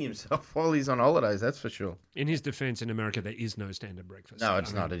treating himself while he's on holidays, that's for sure. In his defense, in America, there is no standard breakfast. No,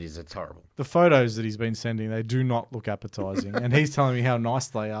 it's not. It's horrible. The photos that he's been sending, they do not look appetizing, and he's telling me how nice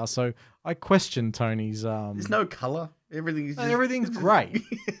they are. So I question Tony's. There's no colour. Everything's just, Everything's grey.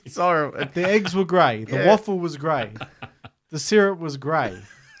 it's horrible. The eggs were grey. The Yeah. waffle was grey. The syrup was grey.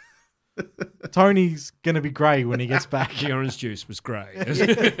 Tony's going to be grey when he gets back. The orange juice was grey.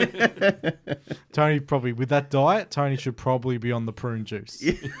 Tony probably, with that diet, Tony should probably be on the prune juice.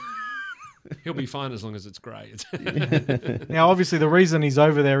 He'll be fine as long as it's grey. Now, obviously, the reason he's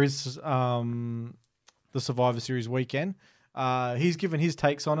over there is the Survivor Series weekend. He's given his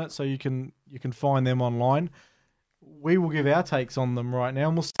takes on it, so you can find them online. We will give our takes on them right now,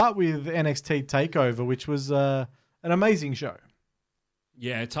 and we'll start with NXT TakeOver, which was an amazing show.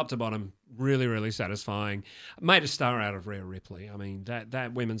 Yeah, top to bottom, really, really satisfying. Made a star out of Rhea Ripley. I mean,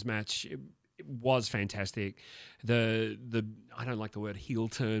 that women's match it was fantastic. The I don't like the word heel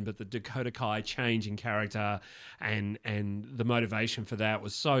turn, but the Dakota Kai change in character and the motivation for that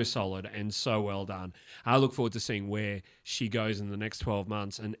was so solid and so well done. I look forward to seeing where she goes in the next 12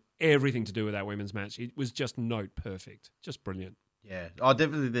 months and everything to do with that women's match. It was just note perfect, just brilliant. Yeah. Oh,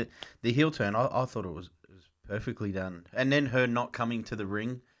 definitely the heel turn. I thought it was perfectly done. And then her not coming to the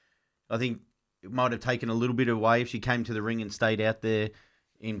ring, I think it might have taken a little bit away if she came to the ring and stayed out there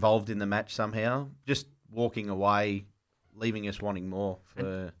involved in the match somehow. Just walking away, leaving us wanting more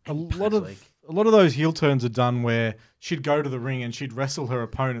for A lot of those heel turns are done where she'd go to the ring and she'd wrestle her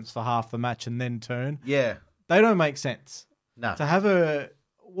opponents for half the match and then turn. Yeah. They don't make sense. No. To have her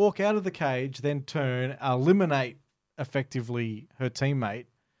walk out of the cage, then turn, eliminate effectively her teammate,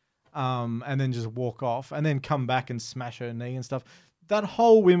 and then just walk off, and then come back and smash her knee and stuff. That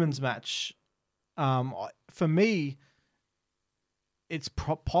whole women's match, for me, it's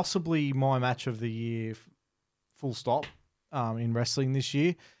possibly my match of the year, full stop, in wrestling this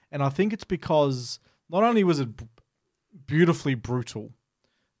year. And I think it's because not only was it beautifully brutal,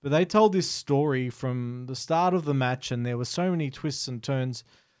 but they told this story from the start of the match, and there were so many twists and turns.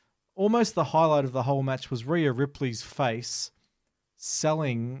 Almost the highlight of the whole match was Rhea Ripley's face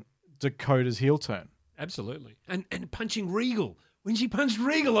selling Dakota's heel turn. Absolutely. And punching Regal. When she punched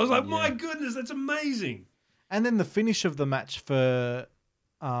Regal, I was like, my goodness, that's amazing. And then the finish of the match for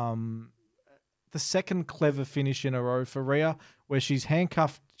the second clever finish in a row for Rhea, where she's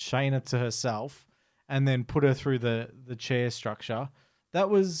handcuffed Shayna to herself and then put her through the chair structure. That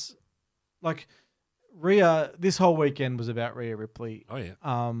was like Rhea. This whole weekend was about Rhea Ripley. Oh, yeah.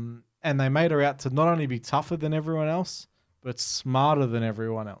 And they made her out to not only be tougher than everyone else, but smarter than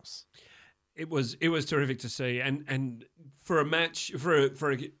everyone else. It was terrific to see, and for a match for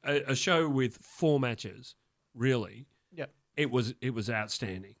a show with 4 matches, really, Yep. it was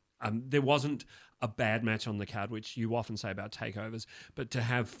outstanding. There wasn't a bad match on the card, which you often say about takeovers, but to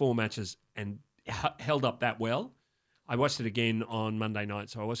have 4 matches and held up that well. I watched it again on Monday night,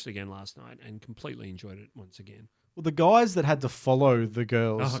 so I watched it again last night and completely enjoyed it once again. Well, the guys that had to follow the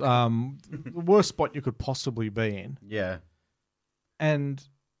girls, Oh, the worst spot you could possibly be in. Yeah. And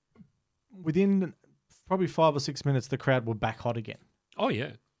within probably 5 or 6 minutes, the crowd were back hot again. Oh,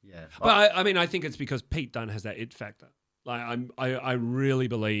 yeah. Yeah. But I mean, I think it's because Pete Dunne has that it factor. Like I really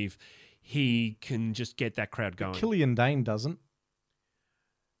believe he can just get that crowd going. Killian Dane doesn't.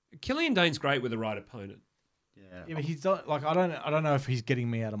 Killian Dane's great with the right opponent. Yeah, but he's not, like I don't know if he's getting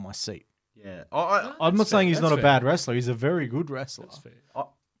me out of my seat. Yeah. I'm not saying he's not a bad wrestler. He's a very good wrestler. That's fair.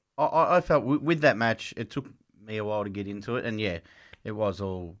 I felt with that match, it took me a while to get into it, and yeah, it was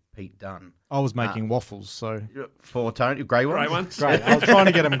all Pete Dunne. I was making waffles, so For Tony, grey ones? Grey ones. great. I was trying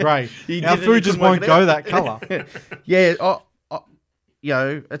to get them grey. He Our did it, food he just couldn't won't work it go out. that colour. Yeah, you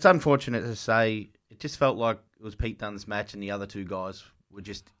know, it's unfortunate to say. It just felt like it was Pete Dunne's match, and the other 2 guys were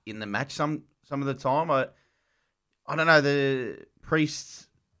just in the match some of the time. I don't know. The Priest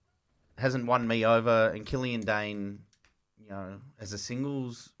hasn't won me over, and Killian Dane, you know, as a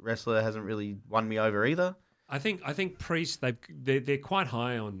singles wrestler, hasn't really won me over either. I think Priest they're quite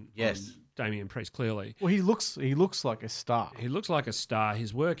high on Yes. Damian Priest. Clearly, Well, he looks like a star. he looks like a star.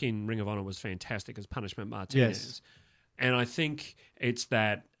 His work in Ring of Honor was fantastic as Punishment Martinez. Yes. And I think it's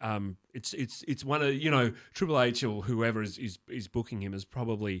that it's one of, you know, Triple H or whoever is booking him is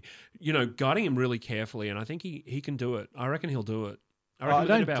probably, you know, guiding him really carefully, and I think he can do it. I reckon he'll do it. I reckon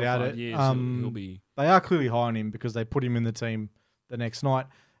don't within about doubt 5 it. years he'll be. They are clearly high on him because they put him in the team the next night.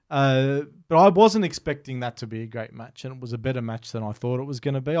 But I wasn't expecting that to be a great match, and it was a better match than I thought it was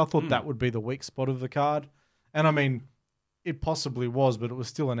going to be. I thought that would be the weak spot of the card, and I mean, it possibly was, but it was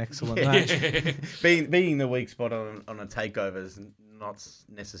still an excellent match. Being the weak spot on a takeover is not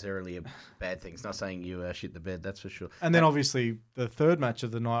necessarily a bad thing. It's not saying you shit the bed, that's for sure. And then obviously the third match of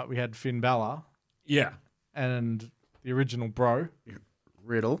the night, we had Finn Balor Yeah, and the original Bro,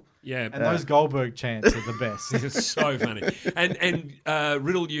 Riddle. yeah. and those Goldberg chants are the best. It's so funny. And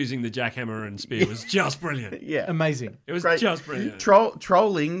Riddle using the jackhammer and spear was just brilliant. Yeah. Amazing. It was Great. just brilliant.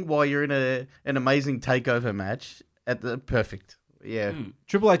 Trolling while you're in an amazing takeover match at the perfect. Yeah.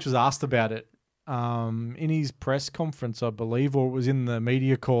 Triple H was asked about it in his press conference, I believe, or it was in the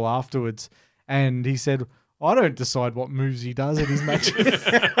media call afterwards, and he said, "I don't decide what moves he does in his matches."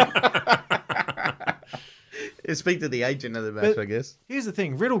 Speak to the agent of the match, I guess. Here's the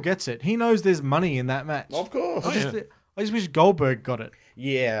thing: Riddle gets it. He knows there's money in that match. Of course. I just wish Goldberg got it.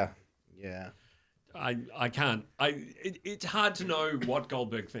 Yeah. Yeah. I can't. It's hard to know what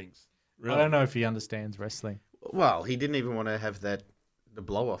Goldberg thinks. Really. I don't know if he understands wrestling. Well, he didn't even want to have the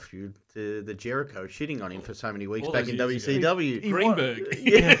blow-off feud to the Jericho shitting on him for so many weeks All back those in years ago. WCW. Greenberg.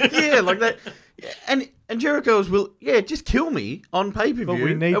 yeah, like that. Yeah, and Jericho was, just kill me on pay-per-view But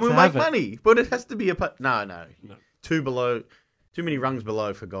we and need we'll to make have it. money. But it has to be no. Too many rungs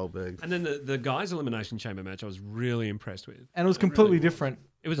below for Goldberg. And then the guys' elimination chamber match, I was really impressed with. And it was completely different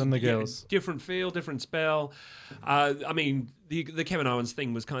It was than the yeah, girls. different feel, different spell. I mean, the Kevin Owens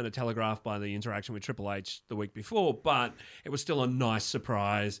thing was kind of telegraphed by the interaction with Triple H the week before, but it was still a nice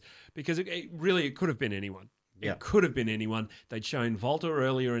surprise because it could have been anyone. Yeah. It could have been anyone. They'd shown Volta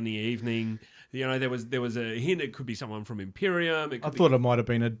earlier in the evening. You know, there was a hint it could be someone from Imperium. I thought it might have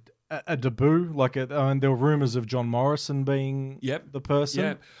been a debut, and there were rumors of John Morrison being the person.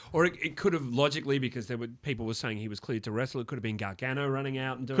 Yeah, or it could have logically, because people were saying he was cleared to wrestle. It could have been Gargano running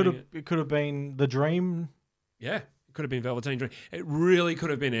out and doing it. It could have been the Dream. Yeah, it could have been Velveteen Dream. It really could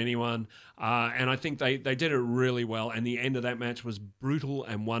have been anyone, and I think they did it really well. And the end of that match was brutal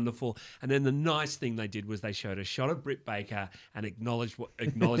and wonderful. And then the nice thing they did was they showed a shot of Britt Baker and acknowledged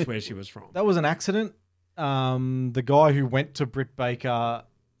where she was from. That was an accident. The guy who went to Britt Baker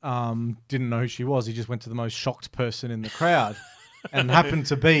didn't know who she was. He just went to the most shocked person in the crowd and happened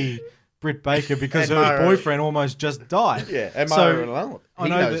to be Britt Baker because And her Mauro. boyfriend almost just died. Yeah, and So, Mauro Ranallo. I He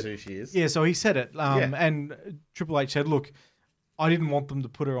know knows that- who she is. Yeah, so he said it. Yeah. And Triple H said, look, I didn't want them to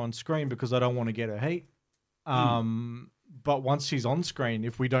put her on screen because I don't want to get her heat. But once she's on screen,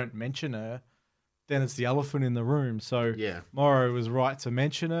 if we don't mention her, then it's the elephant in the room. So Yeah. Morrow was right to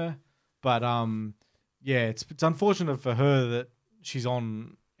mention her. But it's unfortunate for her that she's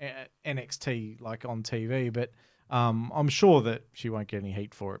on NXT, like on TV. But I'm sure that she won't get any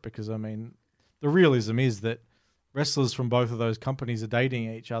heat for it because, I mean, the realism is that wrestlers from both of those companies are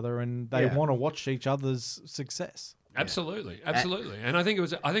dating each other and they Yeah. want to watch each other's success. Absolutely. And I think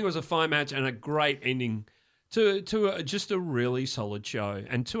it was a fine match and a great ending to just a really solid show.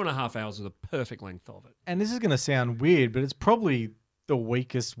 And 2.5 hours is the perfect length of it. And this is going to sound weird, but it's probably the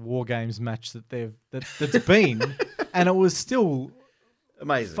weakest War Games match that's been, and it was still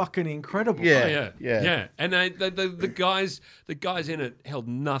Amazing. fucking incredible. Yeah. Oh, yeah. And the guys in it held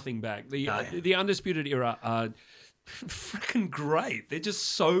nothing back. The Undisputed Era are freaking great. They're just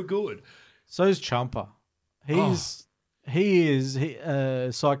so good. So's Ciampa. He is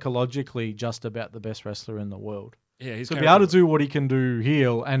psychologically just about the best wrestler in the world. Yeah, he's To be able to do what he can do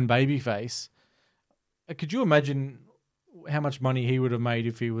heel and babyface, could you imagine how much money he would have made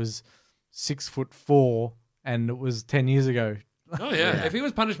if he was 6'4" and it was 10 years ago? Oh yeah. If he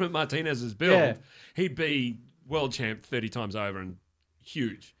was Punishment Martinez's build, Yeah. he'd be world champ 30 times over and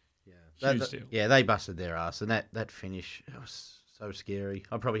huge. Yeah. Huge deal. Yeah, they busted their ass, and that finish was so scary.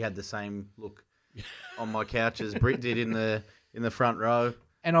 I probably had the same look on my couch as Britt did in the front row.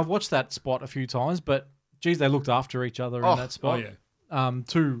 And I've watched that spot a few times, but geez, they looked after each other in that spot. Oh, yeah.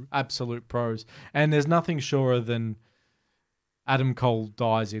 Two absolute pros. And there's nothing surer than Adam Cole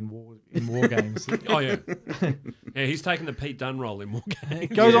dies in war games. Oh yeah. Yeah, he's taken the Pete Dunne role in more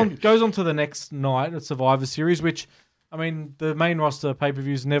games. Goes on to the next night at Survivor Series, which I mean, the main roster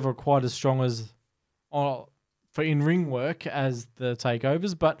pay-per-view is never quite as strong as for in-ring work as the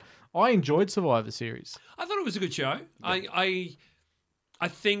takeovers, but I enjoyed Survivor Series. I thought it was a good show. I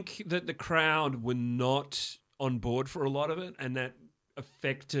think that the crowd were not on board for a lot of it, and that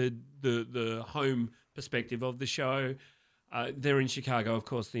affected the home perspective of the show. They're in Chicago, of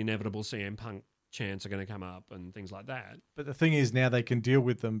course. The inevitable CM Punk chants are going to come up and things like that. But the thing is, now they can deal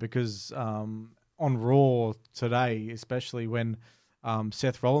with them because on Raw today, especially when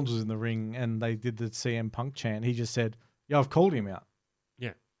Seth Rollins was in the ring and they did the CM Punk chant, he just said, "Yeah, I've called him out."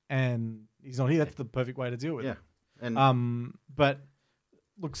 Yeah, and he's not here. That's the perfect way to deal with it. And But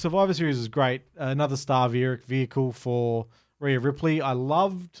look, Survivor Series is great. Another star vehicle for Rhea Ripley. I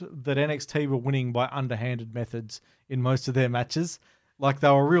loved that NXT were winning by underhanded methods in most of their matches. Like, they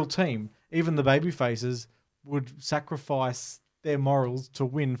were a real team. Even the babyfaces would sacrifice their morals to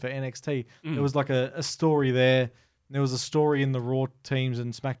win for NXT. There was like a story there. There was a story in the Raw teams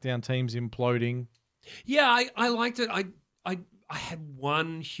and SmackDown teams imploding. yeah, I liked it. I had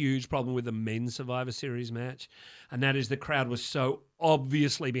one huge problem with the men's Survivor Series match, and that is the crowd was so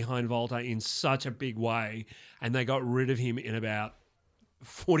obviously behind Volta in such a big way, and they got rid of him in about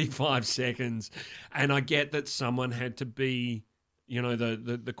 45 seconds. And I get that someone had to be,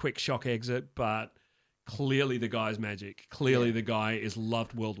 the quick shock exit, but clearly the guy's magic. Clearly the guy is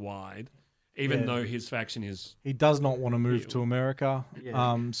loved worldwide, even though his faction is... He does not want to move to America.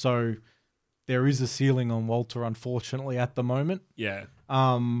 So there is a ceiling on Walter, unfortunately, at the moment. Yeah.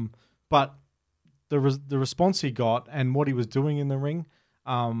 But the response he got and what he was doing in the ring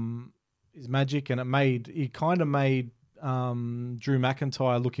is magic, and he kind of made Drew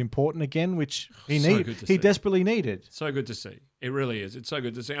McIntyre look important again, which he desperately needed. So good to see. It really is. It's so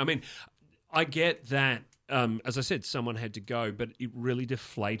good to see. I mean, I get that, as I said, someone had to go, but it really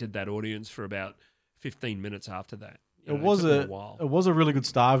deflated that audience for about 15 minutes after that. It was a really good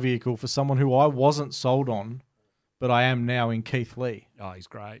star vehicle for someone who I wasn't sold on, but I am now in Keith Lee. Oh, he's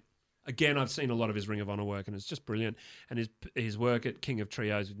great. Again, I've seen a lot of his Ring of Honor work, and it's just brilliant. And his work at King of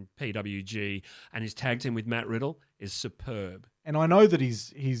Trios and PWG, and his tag team with Matt Riddle is superb. And I know that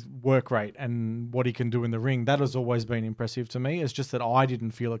his work rate and what he can do in the ring, that has always been impressive to me. It's just that I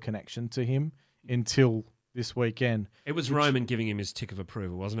didn't feel a connection to him until this weekend. It was Roman giving him his tick of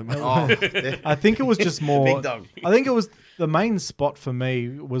approval, wasn't it, mate? Oh, I think it was just more... Big dog. I think it was the main spot for me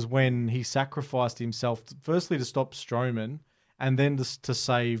was when he sacrificed himself, firstly to stop Strowman, and then to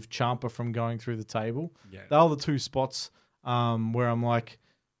save Ciampa from going through the table. Yeah. They are the two spots where I'm like,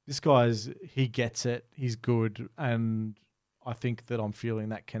 this he gets it, he's good, and I think that I'm feeling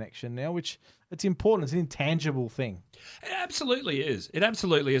that connection now, which it's important. It's an intangible thing. It absolutely is. It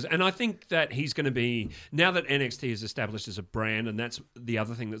absolutely is. And I think that he's going to be, now that NXT is established as a brand, and that's the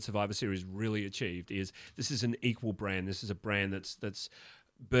other thing that Survivor Series really achieved, is this is an equal brand. This is a brand that's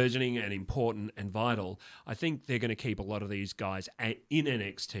burgeoning and important and vital. I think they're going to keep a lot of these guys in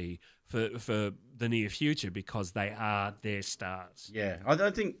NXT for the near future because they are their stars. Yeah, I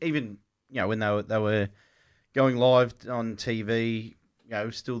don't think even when they were going live on TV,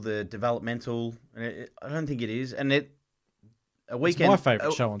 still the developmental. I don't think it is, and a weekend. It's my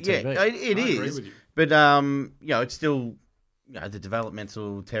favourite show on TV. Yeah, it is. Agree with you. But it's still the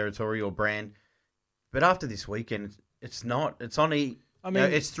developmental territory or brand. But after this weekend, it's not. It's on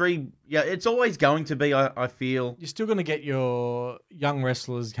it's three. Yeah, it's always going to be. I feel you're still going to get your young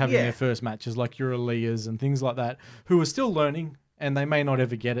wrestlers having their first matches, like your Aliyahs and things like that, who are still learning, and they may not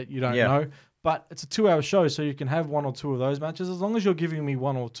ever get it. You don't know. But it's a 2-hour show, so you can have one or two of those matches as long as you're giving me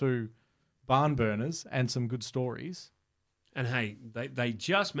one or two barn burners and some good stories. And hey, they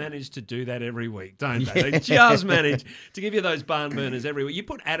just manage to do that every week, don't they? They just manage to give you those barn burners every week. You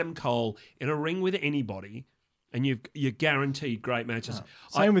put Adam Cole in a ring with anybody, and you're guaranteed great matches.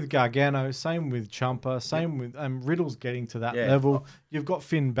 Same with Gargano, same with Ciampa, same with Riddle's getting to that level. You've got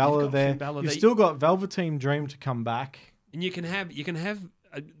Finn Balor there. You've still got Velveteen Dream to come back, and you can have.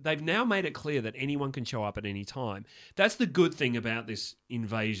 They've now made it clear that anyone can show up at any time. That's the good thing about this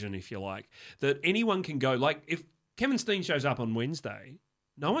invasion, if you like, that anyone can go. Like, if Kevin Steen shows up on Wednesday,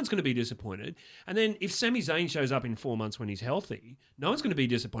 no one's going to be disappointed. And then if Sami Zayn shows up in 4 months when he's healthy, no one's going to be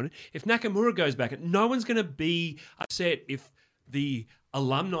disappointed. If Nakamura goes back, no one's going to be upset if the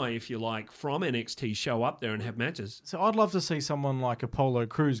alumni, if you like, from NXT show up there and have matches. So I'd love to see someone like Apollo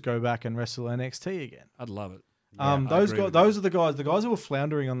Crews go back and wrestle NXT again. I'd love it. Those are the guys who were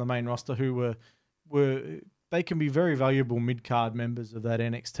floundering on the main roster who were they can be very valuable mid-card members of that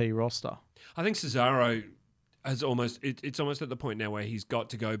NXT roster. I think Cesaro has it's almost at the point now where he's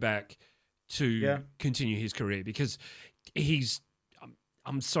got to go back to continue his career because he's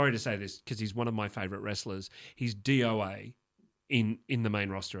I'm sorry to say this because he's one of my favorite wrestlers. He's DOA in the main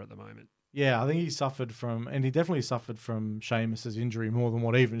roster at the moment. Yeah, I think he suffered from, and he definitely suffered from Sheamus's injury more than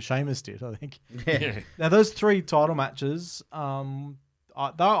what even Sheamus did, I think. Yeah. Now, those 3 title matches, I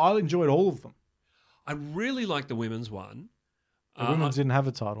enjoyed all of them. I really like the women's one. The women's didn't have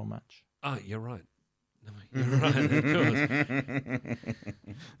a title match. Oh, you're right. No, you're right, of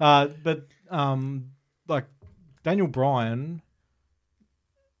course. But like Daniel Bryan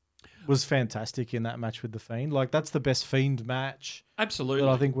was fantastic in that match with The Fiend. Like, that's the best Fiend match Absolutely.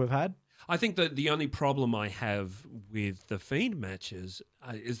 that I think we've had. I think that the only problem I have with the Fiend matches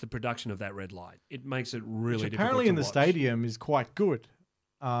is the production of that red light. It makes it really Which difficult apparently to in the watch. stadium is quite good.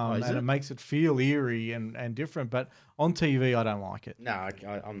 is And it? it makes it feel eerie and different. But on TV, I don't like it. No,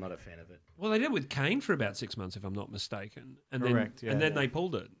 I'm not a fan of it. Well, they did with Kane for about 6 months, if I'm not mistaken. And Correct, then, yeah. and then they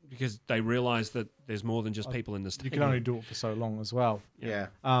pulled it because they realised that there's more than just people in the You stadium. can only do it for so long as well. Yeah.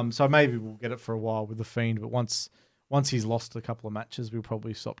 So maybe we'll get it for a while with The Fiend. But once he's lost a couple of matches, we'll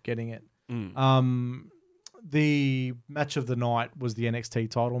probably stop getting it. The match of the night was the NXT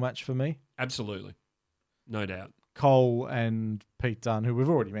title match for me. Absolutely. No doubt. Cole and Pete Dunne, who we've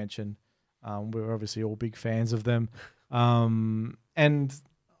already mentioned. We're obviously all big fans of them. And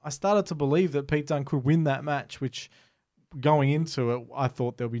I started to believe that Pete Dunne could win that match, which going into it, I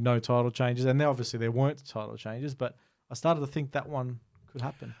thought there'll be no title changes. And then obviously there weren't title changes, but I started to think that one could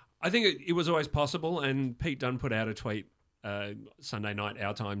happen. I think it was always possible, and Pete Dunne put out a tweet Sunday night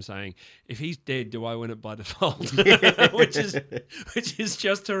our time saying, "If he's dead, do I win it by default?" which is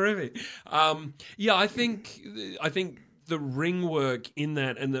just terrific. I think the ring work in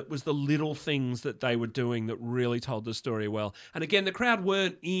that, and that was the little things that they were doing that really told the story well. And again, the crowd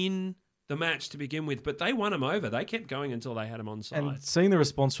weren't in the match to begin with, but they won him over. They kept going until they had him on side. And seeing the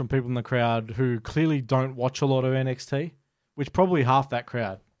response from people in the crowd who clearly don't watch a lot of NXT, which probably half that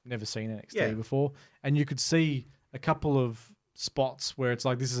crowd never seen NXT before, and you could see a couple of spots where it's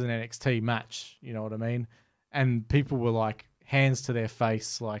like, this is an NXT match, you know what I mean? And people were like, hands to their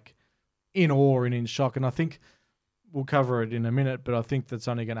face, like in awe and in shock. And I think we'll cover it in a minute, but I think that's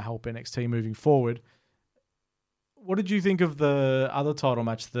only going to help NXT moving forward. What did you think of the other title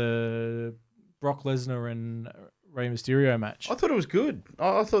match, the Brock Lesnar and Rey Mysterio match? I thought it was good.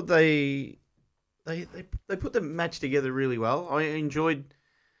 I thought they put the match together really well. I enjoyed,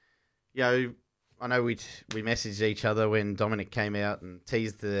 I know we messaged each other when Dominic came out and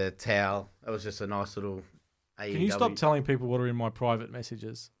teased the towel. That was just a nice little AEW. Can you stop telling people what are in my private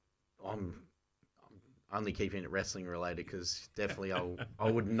messages? I'm only keeping it wrestling related because definitely I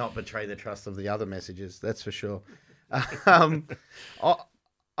would not betray the trust of the other messages. That's for sure. I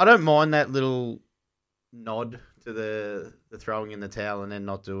don't mind that little nod to the throwing in the towel and then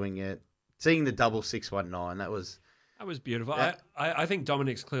not doing it. Seeing the double 619, that was beautiful. That- I think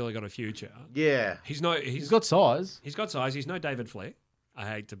Dominic's clearly got a future. yeah. He's got size. He's got size. He's no David Flair. I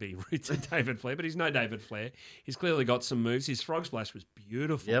hate to be rude to David Flair, but he's no David Flair. He's clearly got some moves. His frog splash was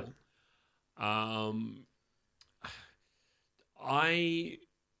beautiful. Yep. I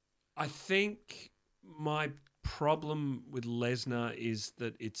think my problem with Lesnar is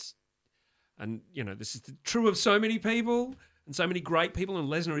that it's, and this is true of so many people and so many great people, and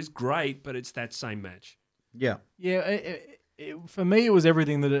Lesnar is great, but it's that same match. Yeah. Yeah, for me, it was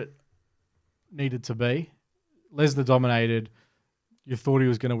everything that it needed to be. Lesnar dominated. You thought he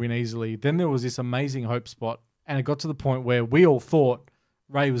was going to win easily. Then there was this amazing hope spot, and it got to the point where we all thought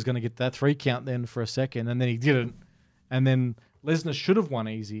Ray was going to get that 3 count then for a second, and then he didn't. And then Lesnar should have won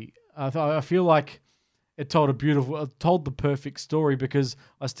easy. I feel like it told the perfect story, because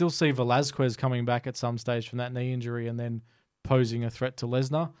I still see Velasquez coming back at some stage from that knee injury and then posing a threat to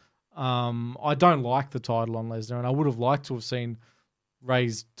Lesnar. I don't like the title on Lesnar, and I would have liked to have seen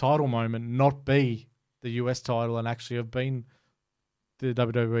Ray's title moment not be the US title and actually have been the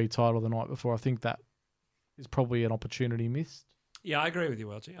WWE title the night before. I think that is probably an opportunity missed. Yeah, I agree with you,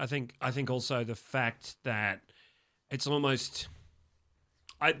 Welchie. I think also the fact that it's almost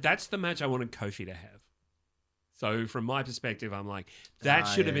that's the match I wanted Kofi to have. So from my perspective, I'm like, that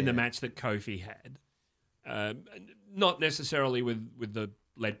should have been the match that Kofi had. Not necessarily with the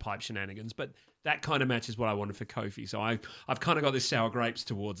lead pipe shenanigans, but that kind of match is what I wanted for Kofi. So I've kind of got this sour grapes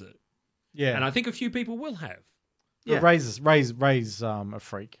towards it. Yeah. And I think a few people will have. Yeah. Ray's a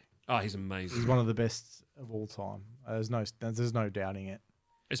freak. Oh, he's amazing. He's one of the best of all time. There's no doubting it.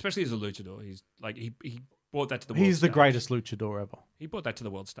 Especially as a luchador. He's like he brought that to the world He's the stage. greatest luchador ever. He brought that to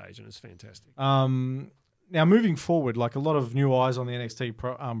the world stage, and it's fantastic. Now, moving forward, like a lot of new eyes on the NXT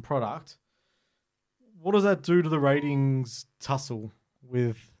product, what does that do to the ratings tussle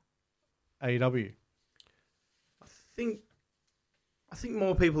with AEW? I think I think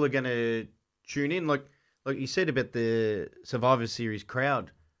more people are going to tune in. Like you said about the Survivor Series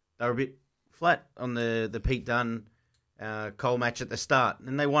crowd, they were a bit flat on the Pete Dunne Cole match at the start,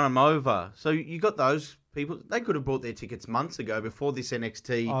 and they won them over. So you got those people. They could have bought their tickets months ago before this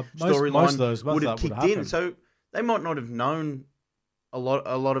NXT storyline would have kicked in. So they might not have known a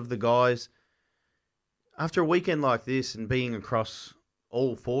lot of the guys. After a weekend like this and being across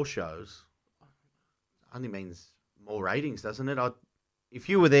all 4 shows, only means more ratings, doesn't it? If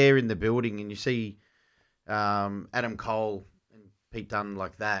you were there in the building and you see Adam Cole and Pete Dunne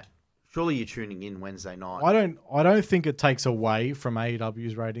like that, surely you're tuning in Wednesday night. I don't think it takes away from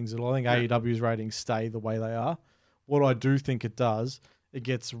AEW's ratings at all. I think AEW's ratings stay the way they are. What I do think it does, it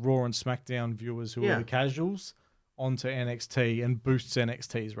gets Raw and SmackDown viewers who are the casuals onto NXT and boosts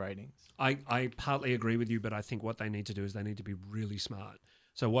NXT's ratings. I partly agree with you, but I think what they need to do is they need to be really smart.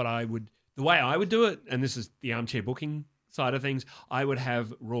 So the way I would do it, and this is the armchair booking side of things, I would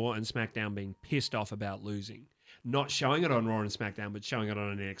have Raw and SmackDown being pissed off about losing. Not showing it on Raw and SmackDown, but showing it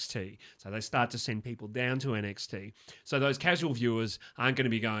on NXT. So they start to send people down to NXT. So those casual viewers aren't going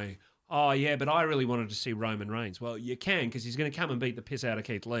to be going, oh, yeah, but I really wanted to see Roman Reigns. Well, you can, because he's going to come and beat the piss out of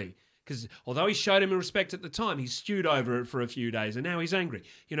Keith Lee. Because although he showed him respect at the time, he stewed over it for a few days and now he's angry.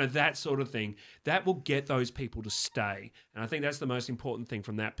 You know, that sort of thing. That will get those people to stay. And I think that's the most important thing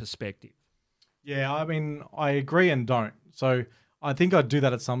from that perspective. Yeah, I mean, I agree and don't. So I think I'd do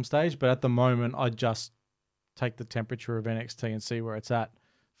that at some stage, but at the moment, I'd just take the temperature of NXT and see where it's at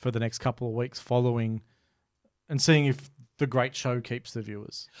for the next couple of weeks following and seeing if the great show keeps the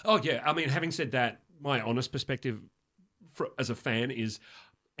viewers. Oh, yeah. I mean, having said that, my honest perspective as a fan is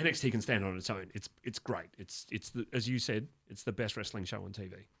NXT can stand on its own. It's great. It's the, as you said, it's the best wrestling show on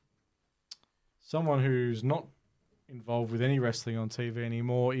TV. Someone who's not involved with any wrestling on TV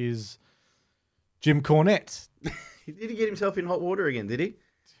anymore is Jim Cornette. Did he get himself in hot water again, did he?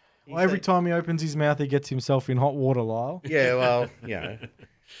 Well, every time he opens his mouth, he gets himself in hot water, Lyle. Yeah, well, you know.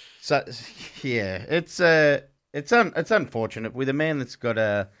 So, yeah, it's unfortunate with a man that's got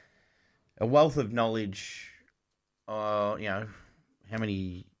a wealth of knowledge, you know, how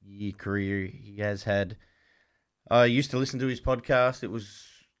many year career he has had. I used to listen to his podcast. It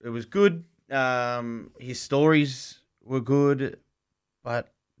was good. His stories were good,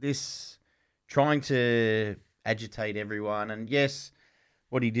 but this trying to agitate everyone, and yes,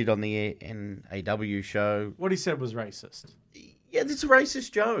 what he did on the NAW show. What he said was racist. Yeah, it's a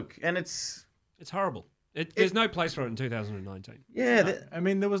racist joke, and it's horrible. There's no place for it in 2019. Yeah, I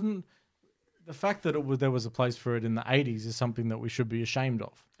mean, there wasn't. The fact that there was a place for it in the 80s is something that we should be ashamed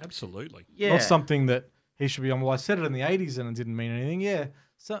of. Absolutely. Yeah. Not something that he should be on. Well, I said it in the 80s and it didn't mean anything. Yeah.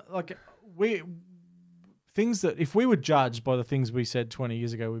 So, like, things that if we were judged by the things we said 20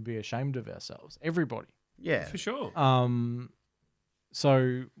 years ago, we'd be ashamed of ourselves. Everybody. Yeah. For sure.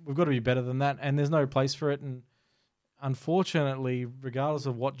 So we've got to be better than that, and there's no place for it. And unfortunately, regardless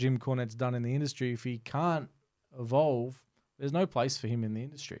of what Jim Cornette's done in the industry, if he can't evolve, there's no place for him in the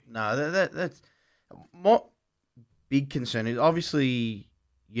industry. No, that's my big concern is obviously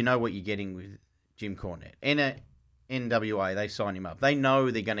you know what you're getting with Jim Cornette. NWA, they sign him up. They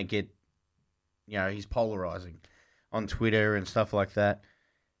know they're going to get, you know, he's polarizing on Twitter and stuff like that.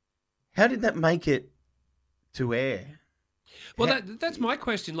 How did that make it to air? Well, that's my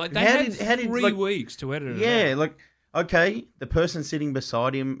question. Like, they had 3 weeks to edit it. Yeah, like, okay, the person sitting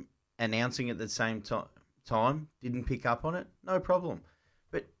beside him announcing at the same time didn't pick up on it. No problem.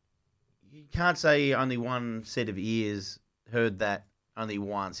 But you can't say only one set of ears heard that only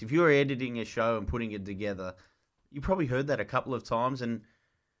once. If you were editing a show and putting it together, you probably heard that a couple of times, and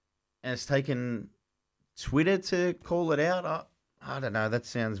it's taken Twitter to call it out. I don't know. That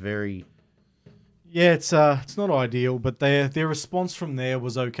sounds very... Yeah, it's not ideal, but their response from there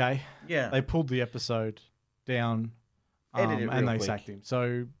was okay. Yeah. They pulled the episode down and they sacked him.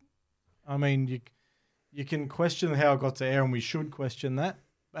 So, I mean, you can question how it got to air, and we should question that.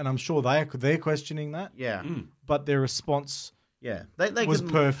 And I'm sure they're questioning that. Yeah. But their response they was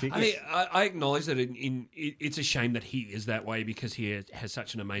perfect. I acknowledge that it's a shame that he is that way because he has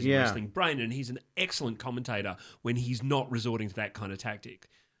such an amazing wrestling brain, and he's an excellent commentator when he's not resorting to that kind of tactic.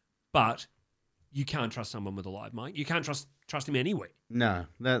 But you can't trust someone with a live mic. You can't trust him anyway. No,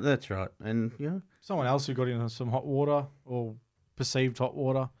 that's right. And someone else who got into some hot water or perceived hot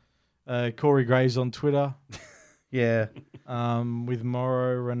water, Corey Graves on Twitter. Yeah. With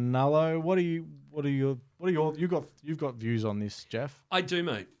Mauro Ranallo. You've got views on this, Jeff? I do,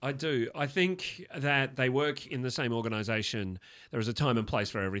 mate. I do. I think that they work in the same organisation. There is a time and place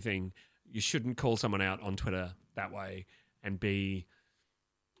for everything. You shouldn't call someone out on Twitter that way and be...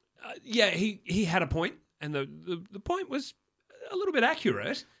 he had a point, and the point was a little bit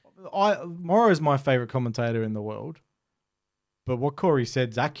accurate. Morrow's my favorite commentator in the world, but what Corey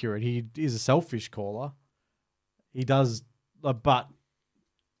said's accurate. He is a selfish caller. He does, but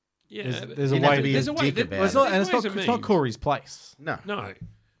Yeah, there's a You have way. to be there's a a way. dick There- Well, it's about not, it. and There's it's ways not and Corey's place. No. No.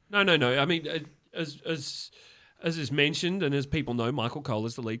 I mean, as is mentioned, and as people know, Michael Cole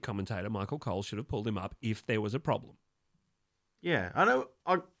is the lead commentator. Michael Cole should have pulled him up if there was a problem. Yeah, I know.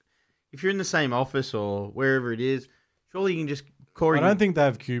 If you're in the same office or wherever it is, surely you can just Corey. I don't think they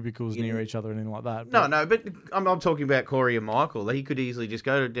have cubicles near each other or anything like that. No, but I'm talking about Corey and Michael. He could easily just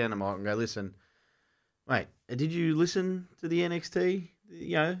go down to Michael and go, listen, mate, did you listen to the NXT?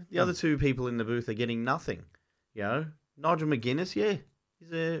 You know, the other two people in the booth are getting nothing. You know, Nigel McGuinness, yeah,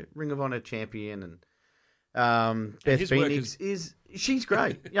 he's a Ring of Honor champion, and Beth his work Phoenix she's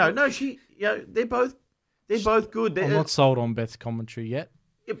great. They're both good. I'm not sold on Beth's commentary yet.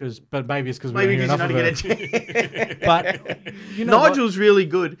 But maybe it's because we Maybe don't because hear you enough don't of get it. a chance. But you know what? Nigel's really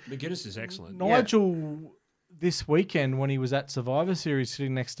good. McGuinness is excellent. Nigel, this weekend when he was at Survivor Series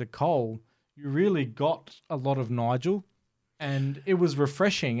sitting next to Cole, you really got a lot of Nigel, and it was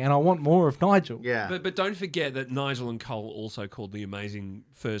refreshing. And I want more of Nigel. Yeah. But don't forget that Nigel and Cole also called the amazing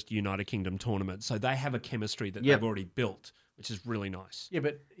first United Kingdom tournament, so they have a chemistry that Yep. they've already built, which is really nice. Yeah,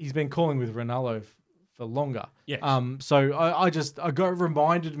 but he's been calling with Ronaldo for longer. Yes. So I got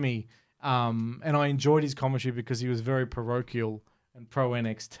reminded me, and I enjoyed his commentary because he was very parochial and pro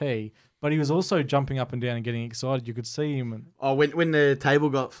NXT, but he was also jumping up and down and getting excited. You could see him. And Oh, when the table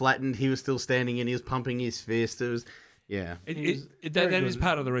got flattened, he was still standing and he was pumping his fist. It was, yeah. That very is good.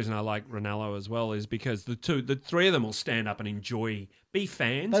 part of the reason I like Ronaldo as well, is because the three of them will stand up and be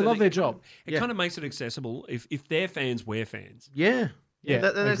fans. They and love it their kind job. of- It Yeah. kind of makes it accessible. If they're fans, we're fans. Yeah. Yeah,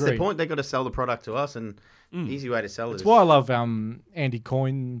 That's the agreed. point. They got to sell the product to us, and easy way to sell it. That's is- why I love Andy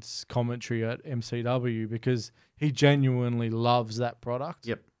Coyne's commentary at MCW, because he genuinely loves that product.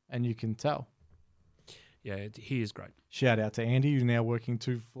 Yep. And you can tell. Yeah, he is great. Shout out to Andy, who's now working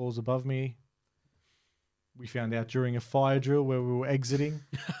 2 floors above me. We found out during a fire drill where we were exiting.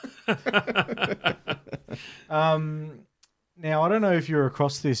 Now, I don't know if you're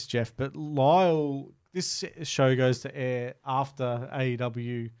across this, Jeff, but Lyle, this show goes to air after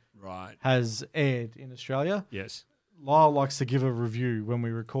AEW Right. has aired in Australia. Yes. Lyle likes to give a review when we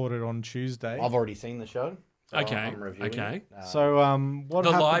record it on Tuesday. I've already seen the show. So Okay, I'm reviewing okay. it. So, what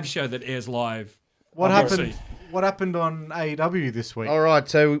The happened? live show that airs live. What Obviously. happened? What happened on AEW this week? All right,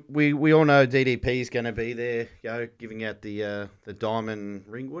 so we all know DDP is going to be there, giving out the diamond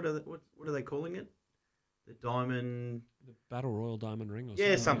ring. What are they calling it? The diamond. The Battle Royal Diamond Ring or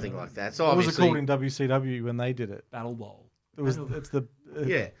Yeah, something. something like that. So What was it obviously, called in WCW when they did it? Battle Bowl. It's the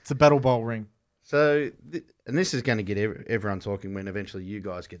Yeah. it's a Battle Bowl ring. So, and this is going to get everyone talking when eventually you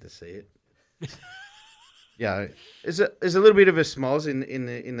guys get to see it. There's a little bit of a smoz in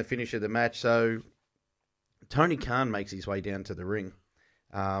the finish of the match. So, Tony Khan makes his way down to the ring.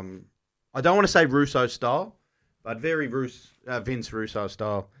 I don't want to say Russo style, but very Vince Russo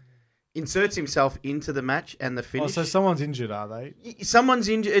style. Inserts himself into the match and the Oh, finish. so someone's injured, are they? Someone's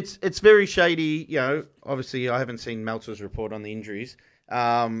injured. It's very shady. Obviously, I haven't seen Meltzer's report on the injuries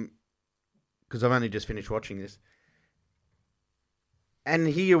because I've only just finished watching this. And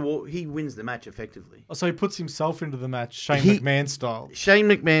he wins the match effectively. Oh, so he puts himself into the match, Shane He- McMahon style. Shane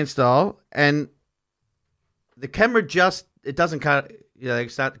McMahon style, and the camera it doesn't cut. They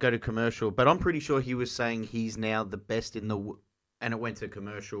start to go to commercial, but I'm pretty sure he was saying he's now the best in the. And it went to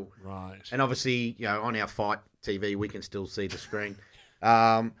commercial. Right. And obviously, on our Fight TV, we can still see the screen.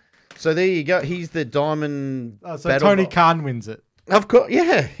 So there you go. He's the Diamond. Oh, so Battle Tony Bowl. Khan wins it. Of course,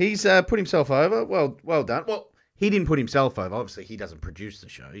 yeah. He's put himself over. Well done. Well, he didn't put himself over. Obviously, he doesn't produce the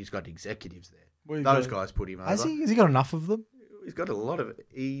show. He's got executives there. Well, Those got- guys put him over. Has he? Has he got enough of them? He's got a lot of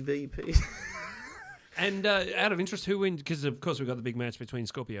EVPs. And out of interest, who wins? Because, of course, we've got the big match between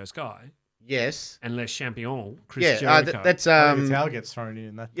Scorpio Sky Yes. and Les Champion, Chris Yeah. Jericho. That's The towel gets thrown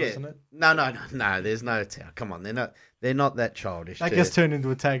in, yeah. doesn't it? No. There's no towel. Come on, they're not that childish. That gets turned into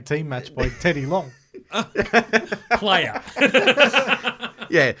a tag team match by Teddy Long. player.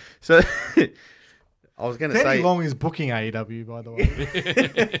 Yeah. So I was going to Teddy say Long is booking AEW, by the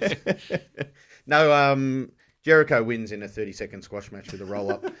way. no. Jericho wins in a 30-second squash match with a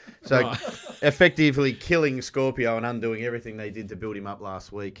roll-up. So Right. effectively killing Scorpio and undoing everything they did to build him up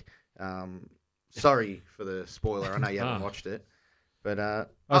last week. Sorry for the spoiler. I know you haven't watched it. But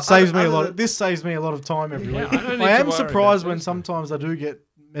It saves me a lot. This saves me a lot of time every Yeah, week. I don't need I to am worry surprised about when this. sometimes I do get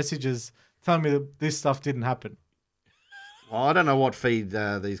messages telling me that this stuff didn't happen. Well, I don't know what feed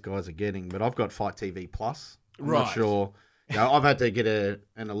these guys are getting, but I've got Fight TV Plus. I'm not Right. sure. Yeah, I've had to get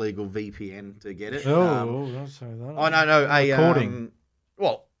an illegal VPN to get it. Don't say that. Oh no, Recording.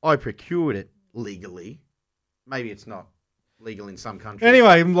 Well, I procured it legally. Maybe it's not legal in some countries.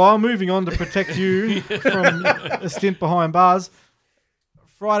 Anyway, Lyle, moving on to protect you from a stint behind bars.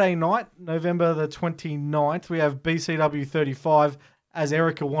 Friday night, November the 29th, we have BCW 35, as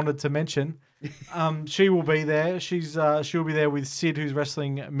Erica wanted to mention. She will be there. She'll be there with Sid, who's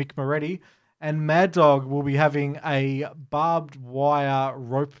wrestling Mick Moretti. And Mad Dog will be having a barbed wire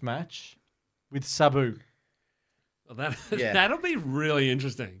rope match with Sabu. Well, Yeah. that'll be really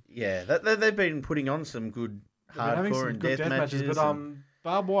interesting. Yeah, they've been putting on some good They've been having hardcore some and good death matches. but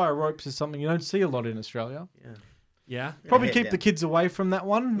barbed wire ropes is something you don't see a lot in Australia. Yeah. Probably head keep down. the kids away from that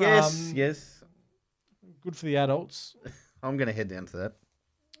one. Yes. Good for the adults. I'm going to head down to that.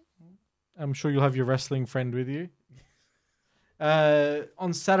 I'm sure you'll have your wrestling friend with you.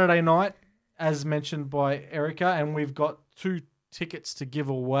 On Saturday night, as mentioned by Erica, and we've got 2 tickets to give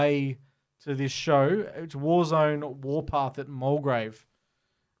away to this show. It's Warzone Warpath at Mulgrave.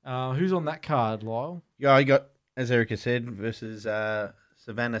 Who's on that card, Lyle? Yeah, I got, as Erica said, versus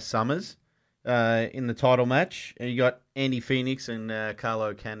Savannah Summers in the title match. And you got Andy Phoenix and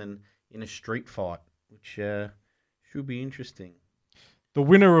Carlo Cannon in a street fight, which should be interesting. The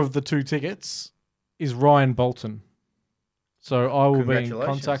winner of the 2 tickets is Ryan Bolton. So I will be in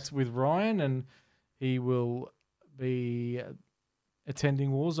Congratulations. contact with Ryan, and he will be attending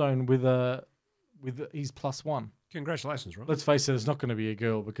Warzone with his +1. Congratulations, Ron. Let's face it, it's not going to be a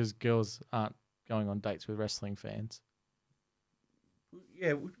girl because girls aren't going on dates with wrestling fans.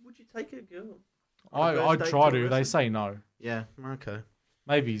 Yeah, would you take a girl? on a I'd first date try to a They wrestling? say no. Yeah, okay.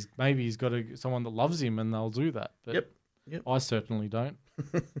 Maybe he's got someone that loves him and they'll do that. But Yep. I certainly don't.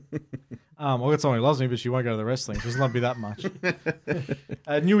 I've got someone who loves me, but she won't go to the wrestling. She doesn't love me that much.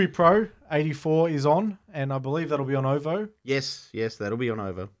 Newey Pro 84 is on, and I believe that'll be on OVO. Yes, that'll be on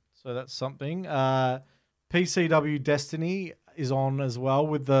over. So that's something. PCW Destiny is on as well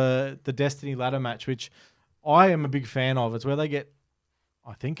with the Destiny ladder match, which I am a big fan of. It's where they get,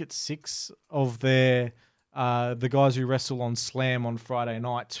 I think it's 6 of their the guys who wrestle on Slam on Friday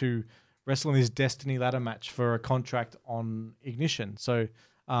night to wrestle in this Destiny ladder match for a contract on Ignition. So,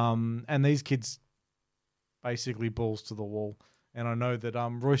 and these kids basically balls to the wall. And I know that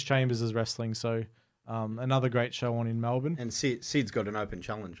Royce Chambers is wrestling, so another great show on in Melbourne. And Sid's got an open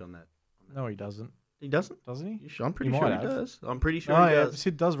challenge on that. No, he doesn't. He doesn't? Doesn't he? I'm pretty He sure he might have. does. I'm pretty sure Oh, he yeah. does.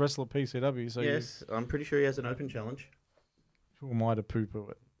 Sid does wrestle at PCW, so Yes, I'm pretty sure he has an open challenge. who am I to poo-poo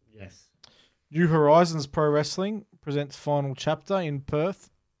it? Yes. New Horizons Pro Wrestling presents Final Chapter in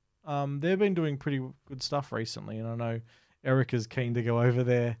Perth. They've been doing pretty good stuff recently, and I know Erica's keen to go over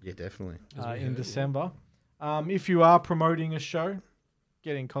there Yeah, definitely. in December. If you are promoting a show,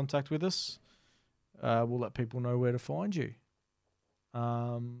 get in contact with us. We'll let people know where to find you.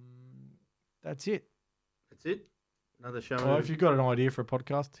 That's it. That's it. Another show. Well, if you've got an idea for a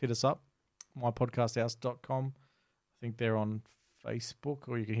podcast, hit us up. mypodcasthouse.com. I think they're on Facebook,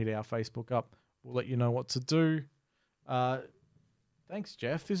 or you can hit our Facebook up. We'll let you know what to do. Thanks,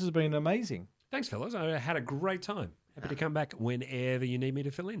 Jeff. This has been amazing. Thanks, fellas. I had a great time. Happy to come back whenever you need me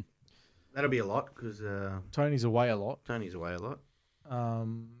to fill in. That'll be a lot because Tony's away a lot, Tony's away a lot.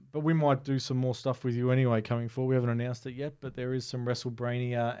 but we might do some more stuff with you anyway coming forward. We haven't announced it yet, but there is some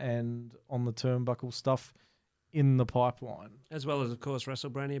WrestleBrania and On the Turnbuckle stuff in the pipeline. As well as, of course,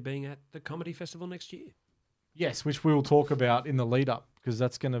 WrestleBrania being at the Comedy Festival next year. Yes, which we'll talk about in the lead up because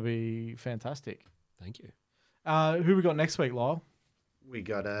that's going to be fantastic. Thank you. Who we got next week, Lyle? We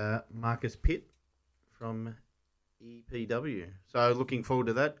got Marcus Pitt from EPW. So looking forward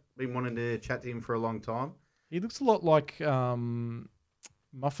to that. Been wanting to chat to him for a long time. He looks a lot like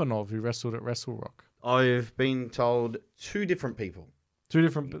Muffinov, who wrestled at Wrestle Rock. I've been told 2 different people. 2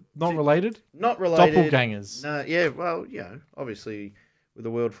 different, but not related? Not related. Doppelgangers. No, yeah, well, obviously with a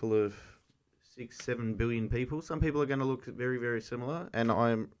world full of 6-7 billion people, some people are going to look very, very similar. And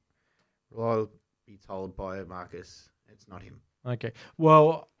I'll be told by Marcus it's not him. Okay.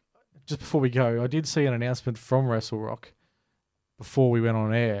 Well, just before we go, I did see an announcement from Wrestle Rock before we went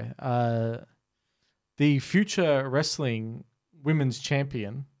on air. The future wrestling women's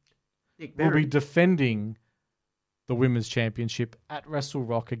champion Nick will be Berry. defending the women's championship at Wrestle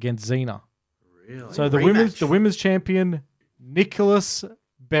Rock against Xena. Really? So the women's champion, Nicholas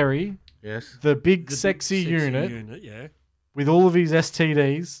Berry, Yes. the big The sexy big unit yeah. with all of his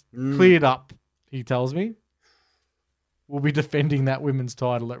STDs cleared up, he tells me, will be defending that women's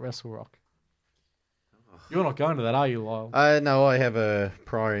title at Wrestle Rock. You're not going to that, are you, Lyle? No, I have a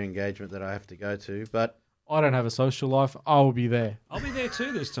prior engagement that I have to go to, but I don't have a social life. I will be there. I'll be there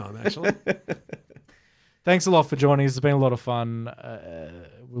too this time, actually. Thanks a lot for joining us. It's been a lot of fun.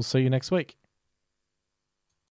 We'll see you next week.